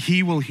 and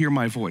he will hear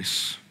my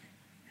voice.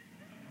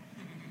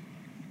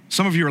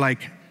 Some of you are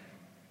like,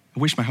 I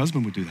wish my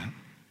husband would do that.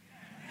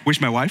 I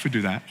wish my wife would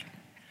do that.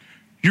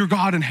 Your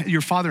God and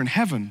your Father in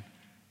heaven,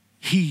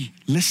 he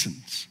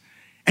listens.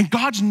 And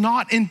God's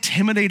not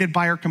intimidated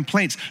by our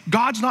complaints.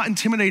 God's not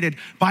intimidated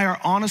by our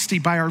honesty,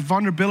 by our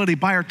vulnerability,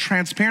 by our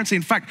transparency.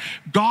 In fact,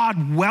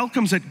 God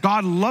welcomes it.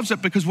 God loves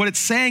it, because what it's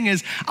saying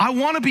is, I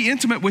want to be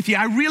intimate with you.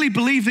 I really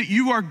believe that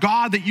you are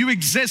God, that you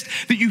exist,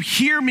 that you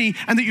hear me,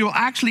 and that you'll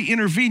actually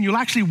intervene. You'll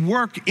actually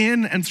work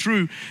in and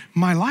through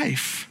my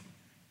life.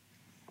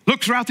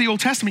 Look throughout the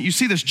Old Testament, you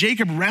see this.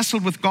 Jacob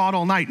wrestled with God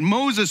all night.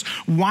 Moses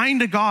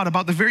whined to God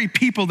about the very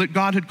people that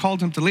God had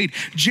called him to lead.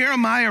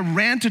 Jeremiah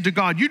ranted to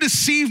God, you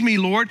deceived me,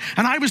 Lord,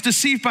 and I was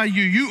deceived by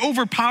you. You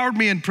overpowered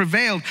me and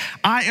prevailed.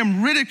 I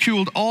am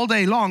ridiculed all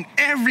day long.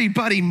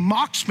 Everybody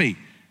mocks me.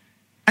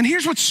 And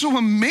here's what's so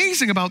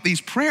amazing about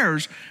these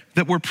prayers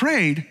that were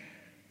prayed.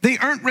 They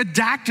aren't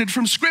redacted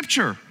from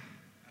Scripture.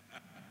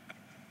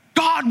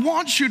 God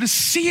wants you to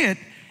see it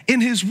in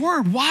his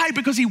word. Why?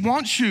 Because he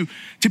wants you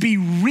to be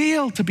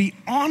real, to be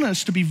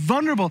honest, to be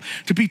vulnerable,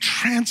 to be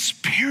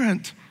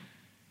transparent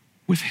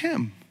with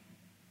him.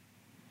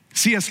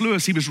 C.S.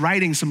 Lewis, he was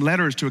writing some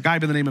letters to a guy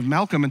by the name of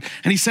Malcolm, and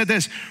he said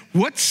this,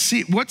 what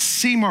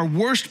seem our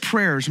worst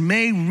prayers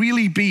may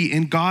really be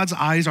in God's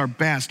eyes our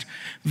best.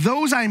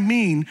 Those I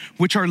mean,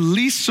 which are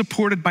least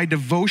supported by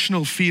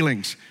devotional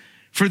feelings.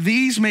 For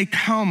these may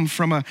come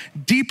from a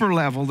deeper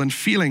level than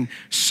feeling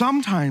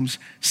sometimes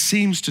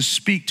seems to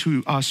speak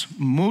to us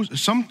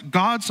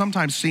God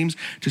sometimes seems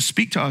to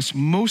speak to us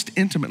most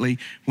intimately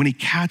when he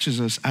catches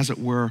us, as it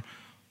were,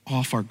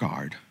 off our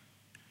guard.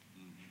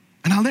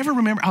 And I'll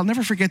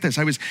never forget this.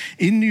 I was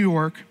in New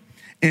York,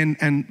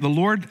 and the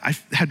Lord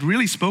had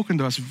really spoken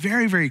to us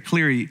very, very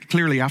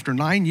clearly after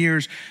 9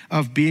 years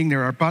of being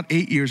there, or about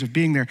 8 years of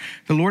being there.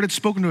 The Lord had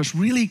spoken to us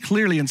really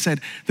clearly and said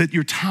that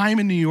your time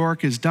in New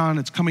York is done.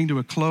 It's coming to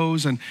a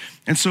close. And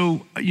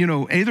so,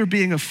 either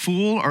being a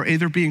fool or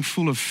either being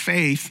full of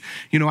faith,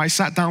 I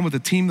sat down with the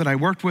team that I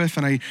worked with,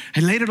 and I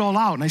laid it all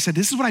out. And I said,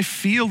 this is what I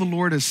feel the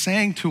Lord is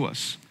saying to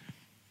us.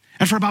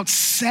 And for about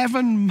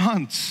 7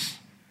 months,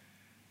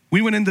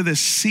 we went into this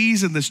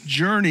season, this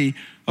journey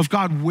of,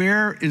 God,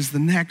 where is the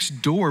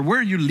next door? Where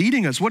are you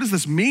leading us? What does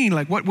this mean?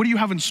 Like, what do you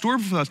have in store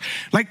for us?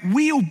 Like,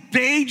 we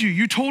obeyed you.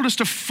 You told us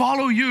to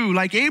follow you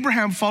like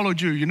Abraham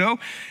followed you,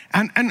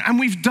 And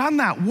we've done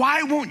that.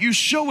 Why won't you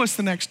show us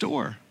the next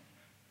door?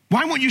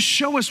 Why won't you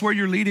show us where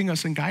you're leading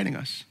us and guiding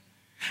us?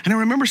 And I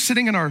remember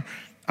sitting in our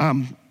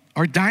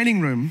dining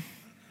room,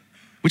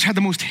 which had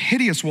the most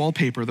hideous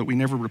wallpaper that we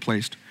never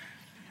replaced.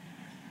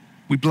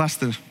 We blessed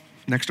the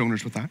next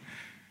owners with that.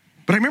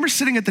 But I remember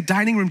sitting at the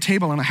dining room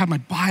table, and I had my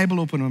Bible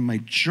open and my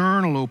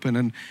journal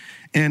open,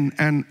 and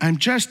I'm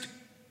just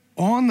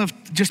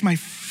my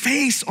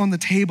face on the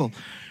table,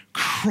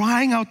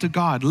 crying out to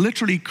God,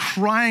 literally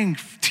crying,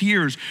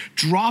 tears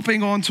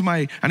dropping onto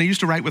and I used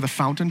to write with a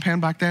fountain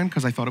pen back then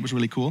because I thought it was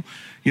really cool,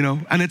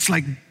 and it's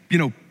like,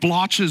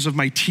 blotches of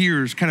my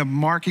tears kind of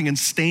marking and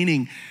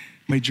staining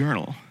my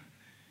journal.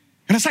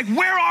 And it's like,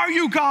 where are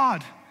you,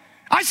 God?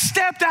 I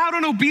stepped out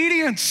in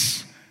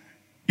obedience.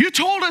 You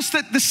told us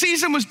that the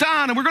season was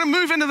done and we're going to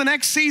move into the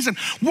next season.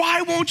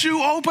 Why won't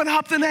you open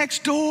up the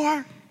next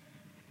door?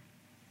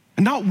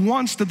 And not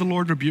once did the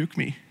Lord rebuke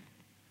me.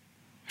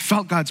 I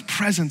felt God's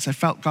presence. I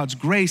felt God's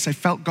grace. I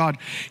felt God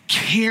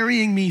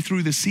carrying me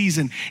through the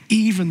season,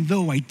 even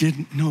though I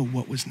didn't know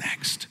what was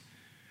next.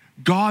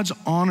 God's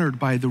honored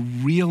by the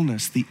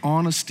realness, the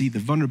honesty, the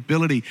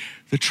vulnerability,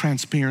 the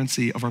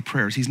transparency of our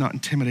prayers. He's not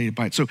intimidated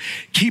by it. So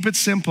keep it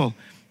simple.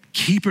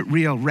 Keep it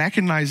real,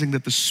 recognizing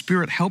that the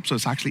Spirit helps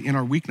us actually in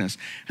our weakness.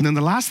 And then the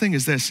last thing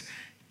is this,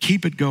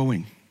 keep it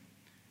going.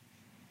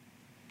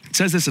 It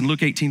says this in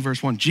Luke 18,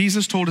 verse 1.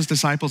 Jesus told his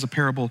disciples a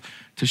parable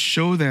to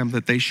show them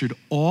that they should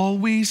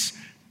always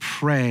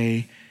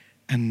pray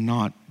and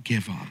not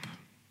give up.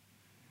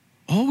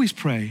 Always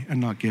pray and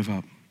not give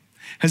up.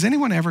 Has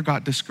anyone ever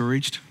got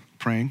discouraged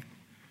praying?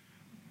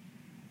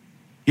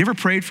 You ever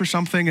prayed for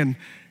something and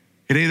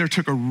it either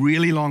took a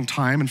really long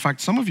time. In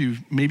fact, some of you,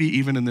 maybe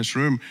even in this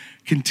room,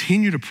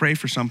 continue to pray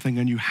for something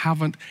and you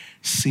haven't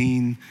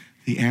seen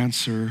the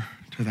answer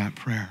to that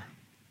prayer.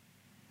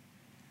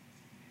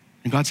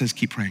 And God says,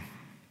 keep praying.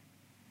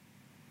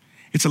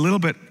 It's a little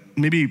bit,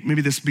 maybe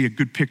this would be a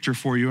good picture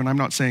for you. And I'm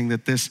not saying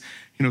that this,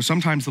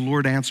 sometimes the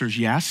Lord answers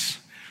yes.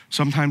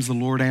 Sometimes the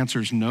Lord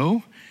answers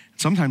no.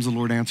 Sometimes the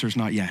Lord answers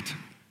not yet.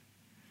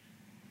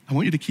 I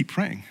want you to keep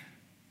praying.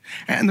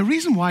 And the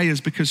reason why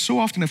is because so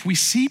often if we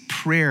see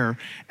prayer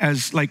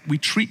as like we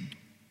treat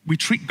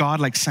God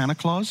like Santa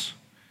Claus.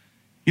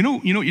 You know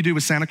what you do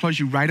with Santa Claus?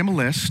 You write him a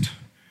list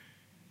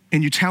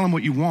and you tell him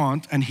what you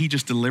want and he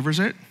just delivers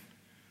it.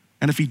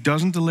 And if he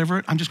doesn't deliver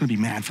it, I'm just gonna be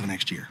mad for the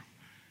next year.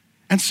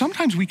 And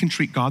sometimes we can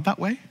treat God that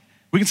way.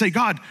 We can say,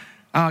 God,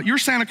 you're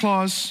Santa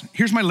Claus,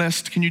 here's my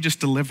list, can you just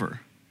deliver?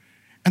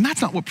 And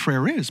that's not what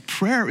prayer is.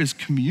 Prayer is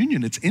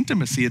communion, it's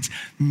intimacy, it's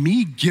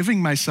me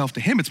giving myself to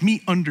him, it's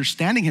me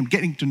understanding him,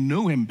 getting to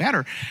know him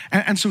better.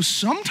 And so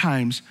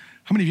sometimes,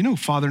 how many of you know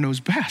Father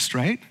knows best,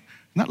 right?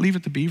 Not Leave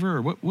It to Beaver,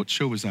 or what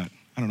show was that?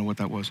 I don't know what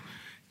that was.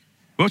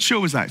 What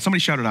show was that? Somebody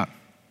shout it out.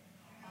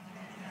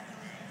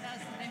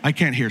 I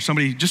can't hear.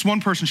 Somebody, just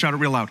one person shout it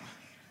real loud.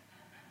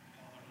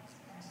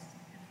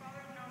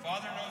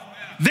 Father knows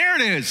best. There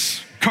it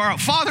is, Carl.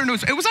 Father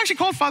knows. It was actually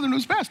called Father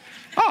Knows Best.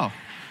 Oh.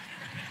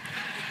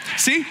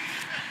 See?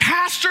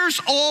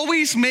 Pastors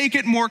always make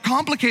it more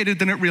complicated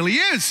than it really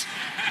is.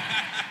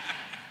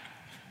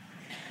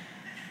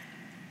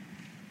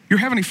 Your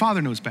Heavenly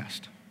Father knows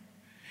best.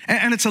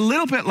 And it's a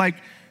little bit like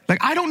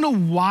I don't know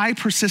why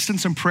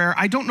persistence in prayer.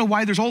 I don't know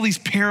why there's all these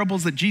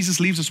parables that Jesus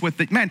leaves us with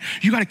that, man,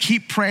 you gotta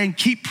keep praying,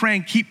 keep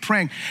praying, keep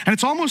praying. And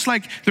it's almost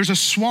like there's a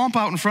swamp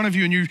out in front of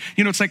you and you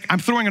know, it's like I'm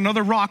throwing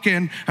another rock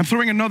in,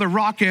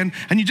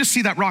 and you just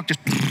see that rock just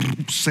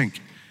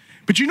sink.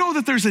 But you know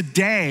that there's a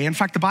day, in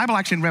fact, the Bible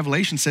actually in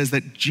Revelation says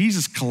that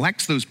Jesus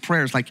collects those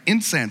prayers like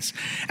incense.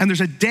 And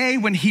there's a day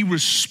when he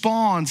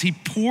responds, he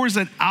pours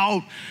it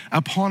out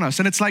upon us.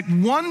 And it's like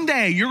one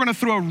day you're gonna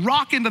throw a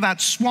rock into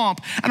that swamp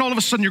and all of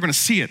a sudden you're gonna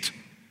see it.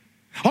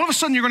 All of a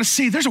sudden you're gonna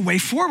see there's a way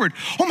forward.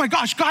 Oh my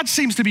gosh, God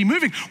seems to be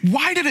moving.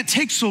 Why did it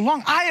take so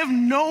long? I have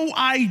no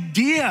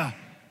idea.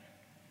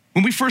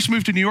 When we first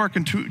moved to New York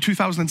in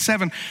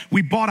 2007,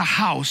 we bought a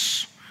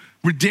house.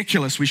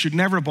 Ridiculous. We should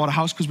never have bought a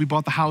house because we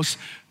bought the house.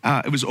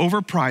 It was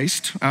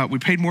overpriced. We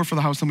paid more for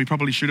the house than we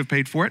probably should have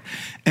paid for it.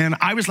 And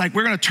I was like,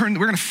 we're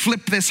gonna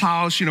flip this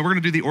house. You know, we're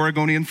gonna do the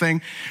Oregonian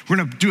thing. We're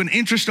gonna do an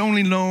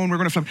interest-only loan. We're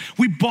gonna flip.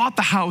 We bought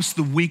the house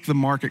the week the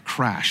market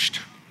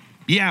crashed.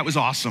 Yeah, it was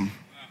awesome.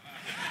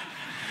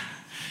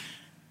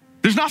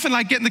 There's nothing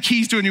like getting the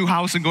keys to a new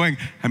house and going,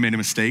 I made a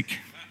mistake.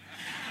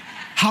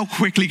 How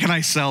quickly can I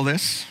sell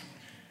this?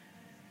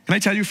 Can I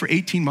tell you, for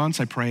 18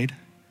 months I prayed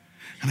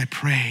and I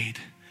prayed.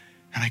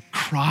 And I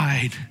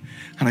cried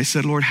and I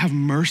said, Lord, have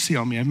mercy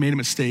on me. I've made a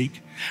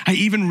mistake. I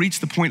even reached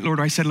the point, Lord,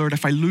 where I said, Lord,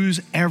 if I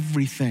lose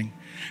everything,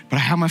 but I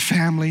have my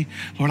family,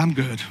 Lord, I'm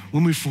good.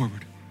 We'll move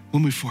forward.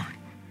 We'll move forward.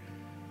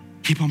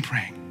 Keep on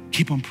praying.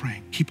 Keep on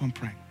praying. Keep on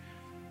praying.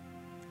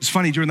 It's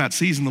funny, during that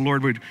season, the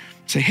Lord would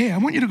say, hey, I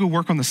want you to go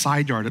work on the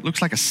side yard. It looks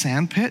like a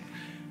sand pit.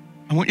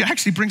 I want you to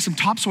actually bring some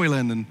topsoil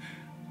in and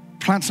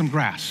plant some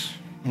grass.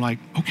 I'm like,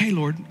 okay,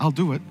 Lord, I'll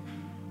do it.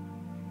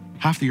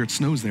 Half the year it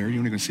snows there. You're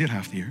only gonna see it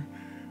half the year.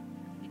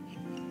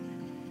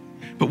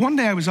 But one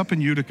day I was up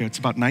in Utica, it's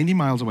about 90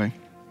 miles away.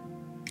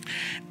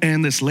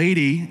 And this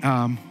lady,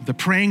 the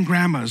praying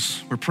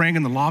grandmas were praying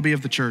in the lobby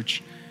of the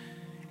church.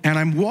 And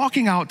I'm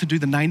walking out to do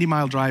the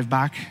 90-mile drive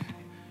back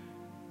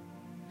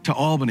to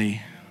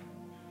Albany.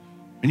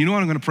 And you know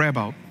what I'm gonna pray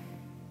about?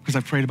 Because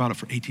I've prayed about it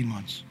for 18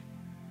 months.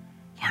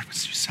 Lord, would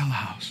you sell the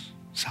house?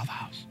 Sell the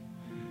house.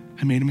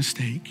 I made a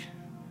mistake.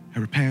 I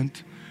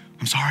repent.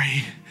 I'm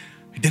sorry.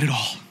 I did it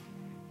all.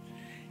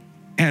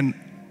 And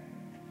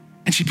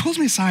she pulls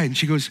me aside and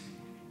she goes,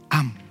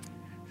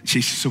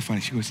 she's so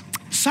funny. She goes,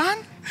 son,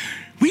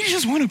 we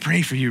just want to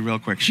pray for you real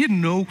quick. She had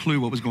no clue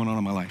what was going on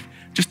in my life.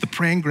 Just the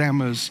praying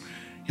grandmas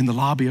in the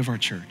lobby of our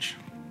church.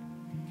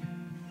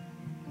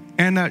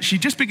 And she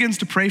just begins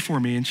to pray for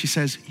me. And she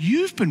says,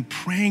 you've been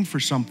praying for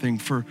something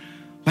for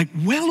like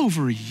well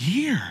over a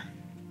year.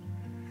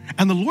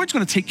 And the Lord's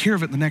going to take care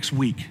of it in the next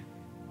week.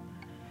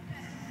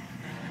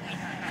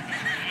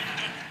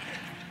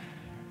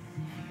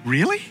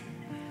 Really?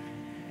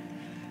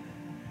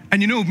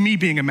 And you know, me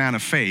being a man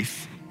of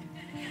faith,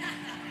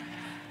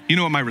 you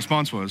know what my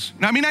response was?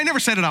 Now, I mean, I never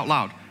said it out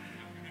loud.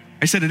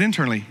 I said it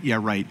internally. Yeah,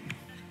 right.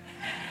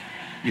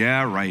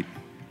 Yeah, right.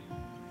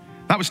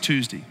 That was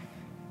Tuesday.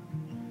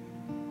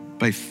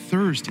 By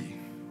Thursday,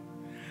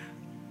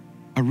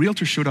 a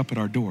realtor showed up at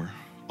our door,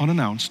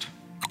 unannounced,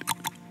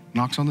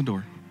 knocks on the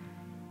door.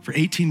 For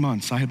 18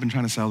 months, I had been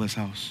trying to sell this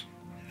house.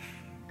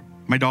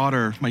 My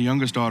daughter, my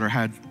youngest daughter,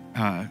 had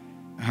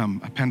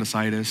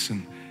appendicitis,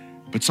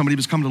 but somebody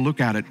was coming to look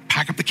at it.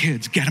 Pack up the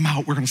kids, get them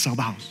out, we're gonna sell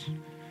the house.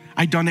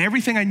 I'd done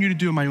everything I knew to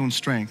do in my own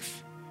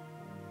strength.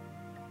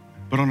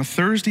 But on a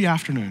Thursday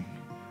afternoon,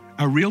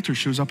 a realtor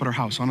shows up at our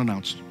house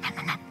unannounced. Knock,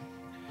 knock, knock.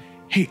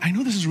 Hey, I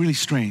know this is really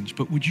strange,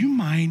 but would you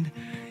mind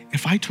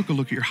if I took a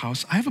look at your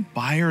house? I have a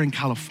buyer in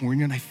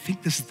California and I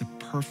think this is the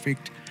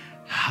perfect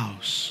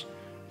house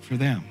for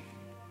them.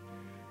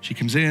 She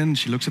comes in,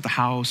 she looks at the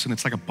house, and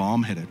it's like a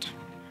bomb hit it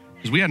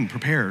because we hadn't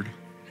prepared.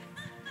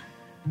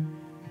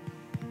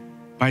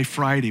 By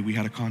Friday, we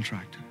had a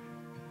contract.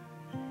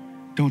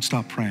 Don't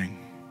stop praying.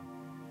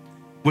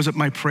 Was it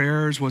my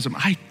prayers?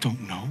 I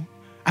don't know.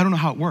 I don't know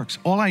how it works.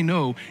 All I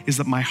know is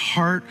that my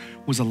heart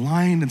was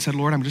aligned and said,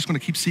 Lord, I'm just gonna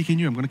keep seeking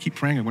you. I'm gonna keep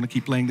praying. I'm gonna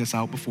keep laying this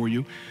out before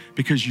you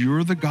because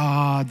you're the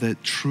God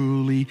that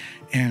truly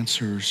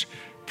answers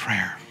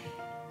prayer.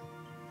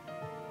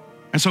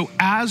 And so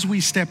as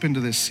we step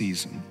into this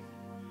season,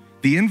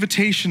 the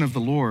invitation of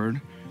the Lord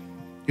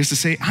is to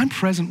say, I'm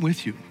present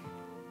with you.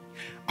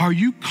 Are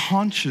you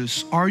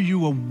conscious? Are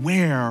you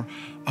aware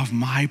of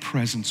my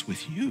presence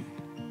with you?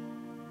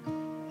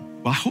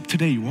 Well, I hope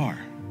today you are.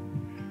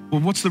 Well,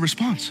 what's the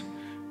response?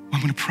 Well,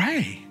 I'm gonna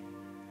pray.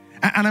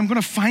 And I'm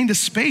gonna find a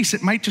space.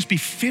 It might just be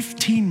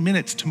 15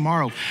 minutes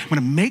tomorrow. I'm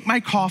gonna make my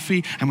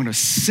coffee. I'm gonna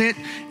sit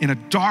in a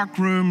dark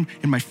room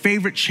in my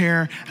favorite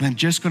chair, and I'm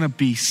just gonna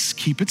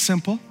keep it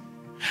simple.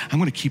 I'm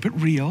gonna keep it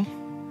real.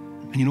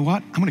 And you know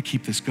what? I'm gonna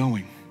keep this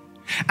going.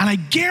 And I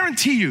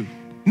guarantee you,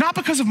 not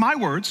because of my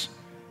words,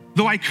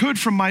 though I could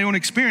from my own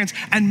experience,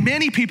 and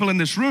many people in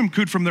this room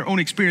could from their own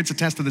experience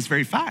attest to this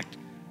very fact,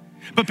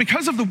 but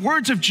because of the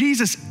words of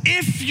Jesus,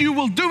 if you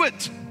will do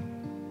it,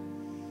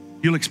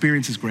 you'll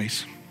experience his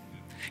grace.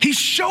 He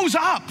shows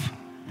up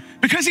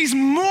because he's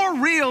more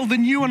real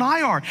than you and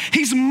I are.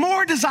 He's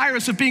more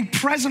desirous of being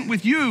present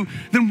with you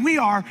than we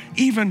are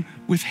even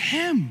with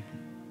him.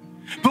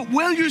 But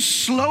will you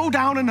slow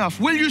down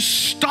enough? Will you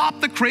stop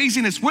the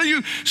craziness? Will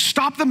you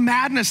stop the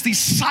madness, these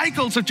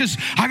cycles of just,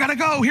 I gotta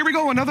go, here we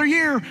go, another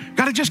year.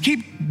 Gotta just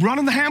keep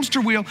running the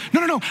hamster wheel.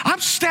 No, I'm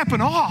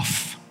stepping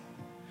off.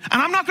 And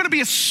I'm not gonna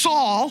be a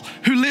Saul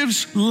who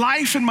lives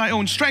life in my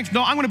own strength.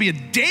 No, I'm gonna be a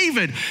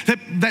David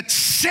that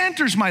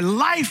centers my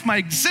life, my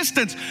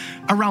existence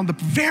around the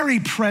very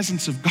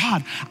presence of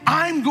God.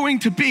 I'm going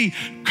to be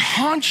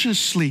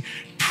consciously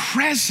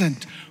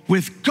present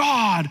with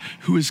God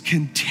who is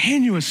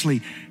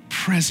continuously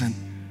present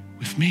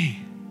with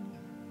me.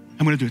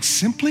 I'm gonna do it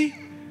simply.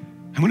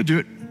 I'm gonna do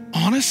it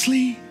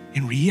honestly,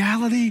 in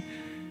reality.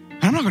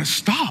 And I'm not gonna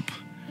stop.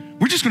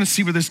 We're just gonna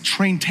see where this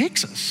train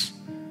takes us.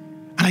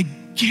 And I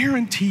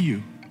guarantee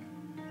you,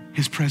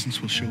 his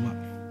presence will show up.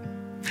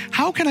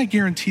 How can I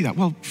guarantee that?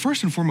 Well,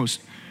 first and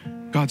foremost,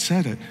 God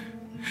said it.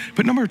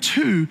 But number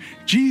two,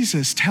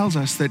 Jesus tells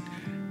us that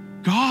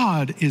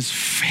God is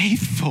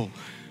faithful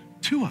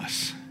to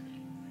us.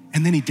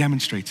 And then he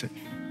demonstrates it.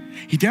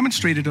 He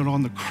demonstrated it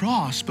on the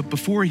cross, but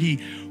before he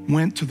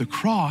went to the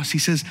cross, he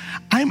says,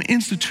 I'm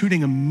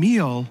instituting a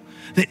meal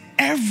that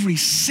every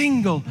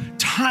single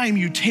time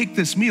you take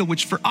this meal,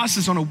 which for us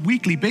is on a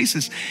weekly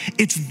basis,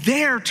 it's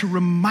there to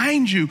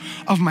remind you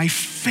of my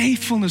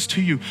faithfulness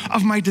to you,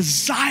 of my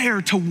desire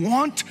to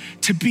want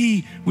to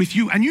be with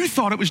you. And you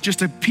thought it was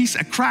just a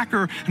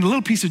cracker and a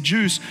little piece of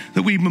juice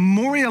that we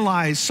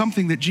memorialize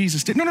something that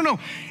Jesus did. No.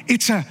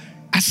 It's a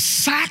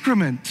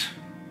sacrament.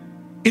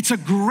 It's a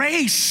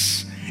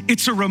grace.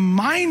 It's a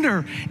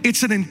reminder.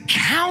 It's an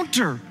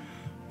encounter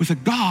with a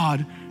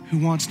God who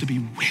wants to be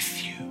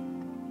with you.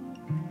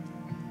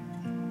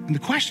 And the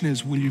question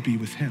is, will you be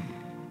with him?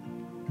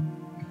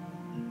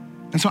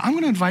 And so I'm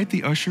going to invite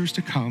the ushers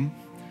to come.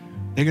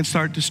 They can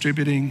start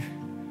distributing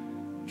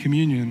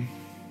communion.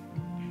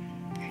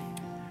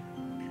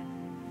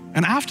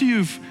 And after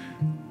you've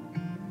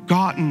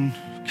gotten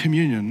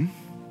communion,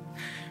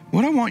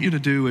 what I want you to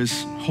do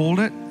is hold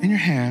it in your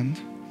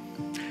hand.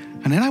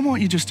 And then I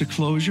want you just to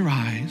close your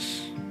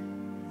eyes,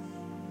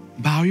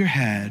 bow your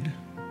head,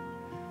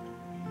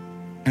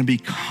 and be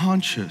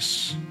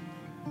conscious,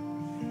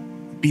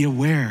 be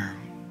aware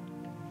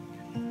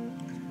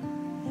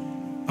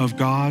of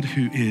God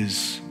who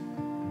is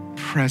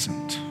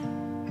present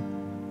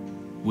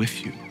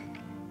with you.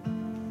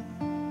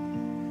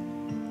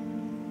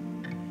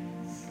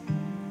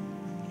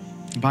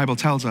 The Bible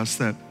tells us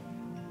that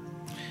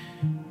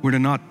we're to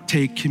not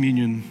take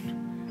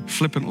communion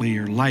flippantly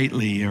or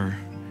lightly or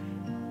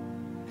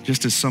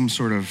just as some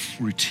sort of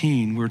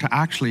routine. We're to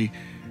actually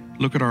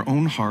look at our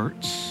own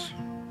hearts.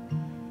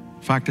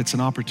 In fact, it's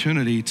an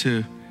opportunity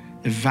to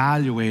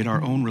evaluate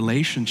our own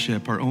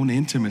relationship, our own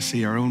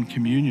intimacy, our own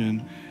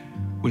communion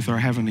with our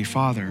Heavenly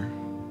Father.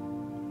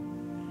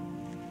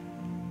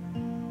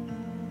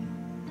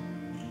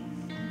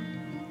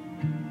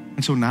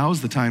 And so now's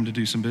the time to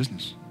do some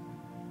business.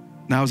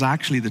 Now is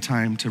actually the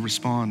time to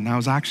respond. Now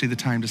is actually the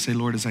time to say,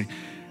 Lord, as I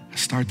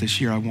start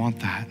this year, I want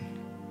that.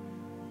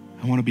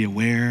 I want to be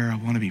aware. I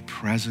want to be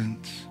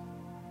present.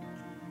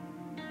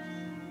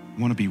 I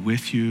want to be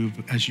with you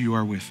as you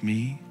are with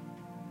me.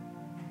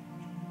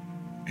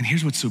 And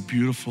here's what's so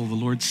beautiful. The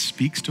Lord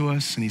speaks to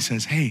us and he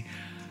says, hey,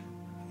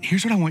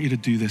 here's what I want you to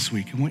do this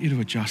week. I want you to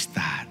adjust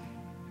that.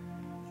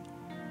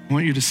 I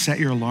want you to set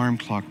your alarm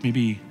clock.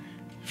 Maybe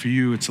for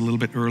you, it's a little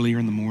bit earlier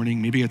in the morning.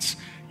 Maybe it's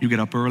you get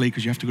up early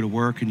because you have to go to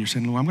work and you're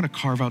saying, Lord, I'm going to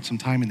carve out some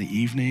time in the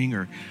evening,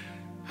 or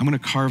I'm going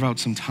to carve out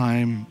some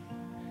time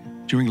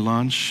during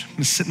lunch. I'm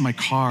going to sit in my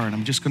car and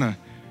I'm just going to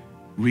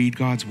read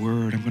God's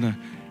word. I'm going to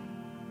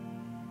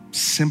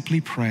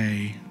simply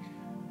pray,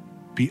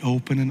 be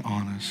open and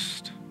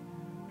honest.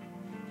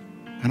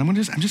 And I'm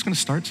just going to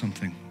start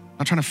something. I'm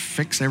not trying to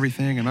fix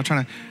everything. I'm not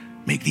trying to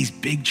make these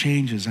big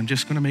changes. I'm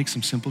just going to make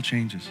some simple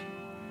changes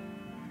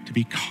to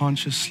be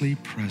consciously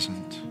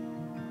present.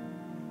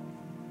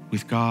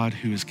 with God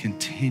who is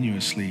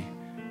continuously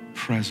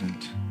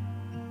present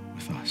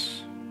with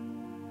us.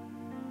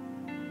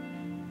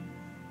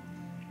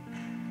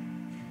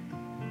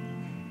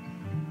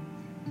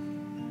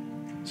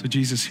 So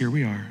Jesus, here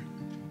we are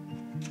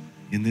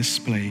in this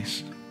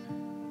place,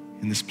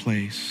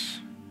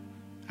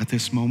 at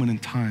this moment in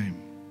time.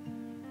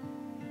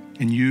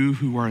 And you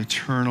who are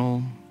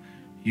eternal,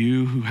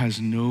 you who has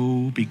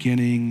no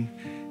beginning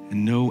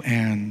and no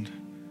end,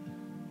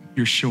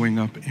 you're showing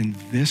up in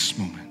this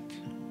moment.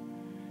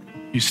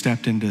 You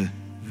stepped into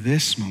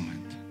this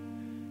moment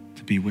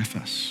to be with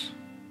us.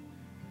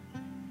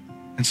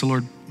 And so,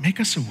 Lord, make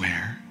us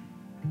aware,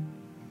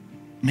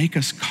 make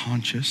us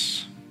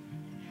conscious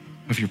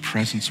of your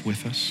presence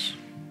with us.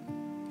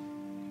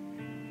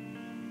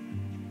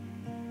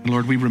 And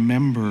Lord, we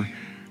remember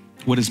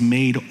what has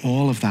made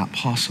all of that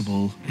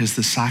possible is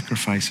the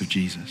sacrifice of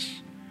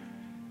Jesus.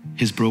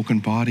 His broken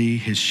body,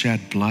 his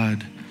shed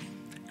blood,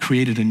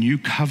 created a new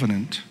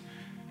covenant.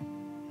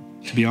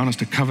 To be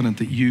honest, a covenant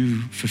that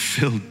you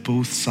fulfilled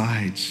both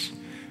sides,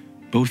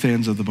 both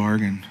ends of the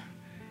bargain,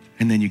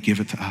 and then you give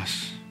it to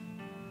us.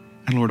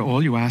 And Lord,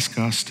 all you ask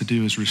us to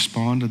do is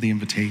respond to the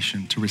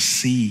invitation to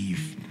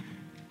receive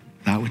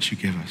that which you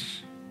give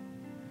us.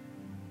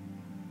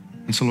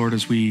 And so, Lord,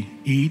 as we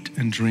eat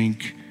and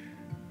drink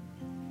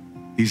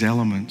these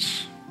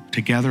elements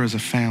together as a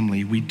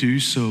family, we do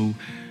so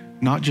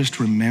not just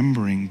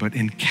remembering, but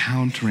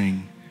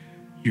encountering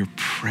your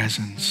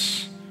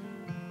presence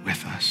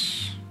with us.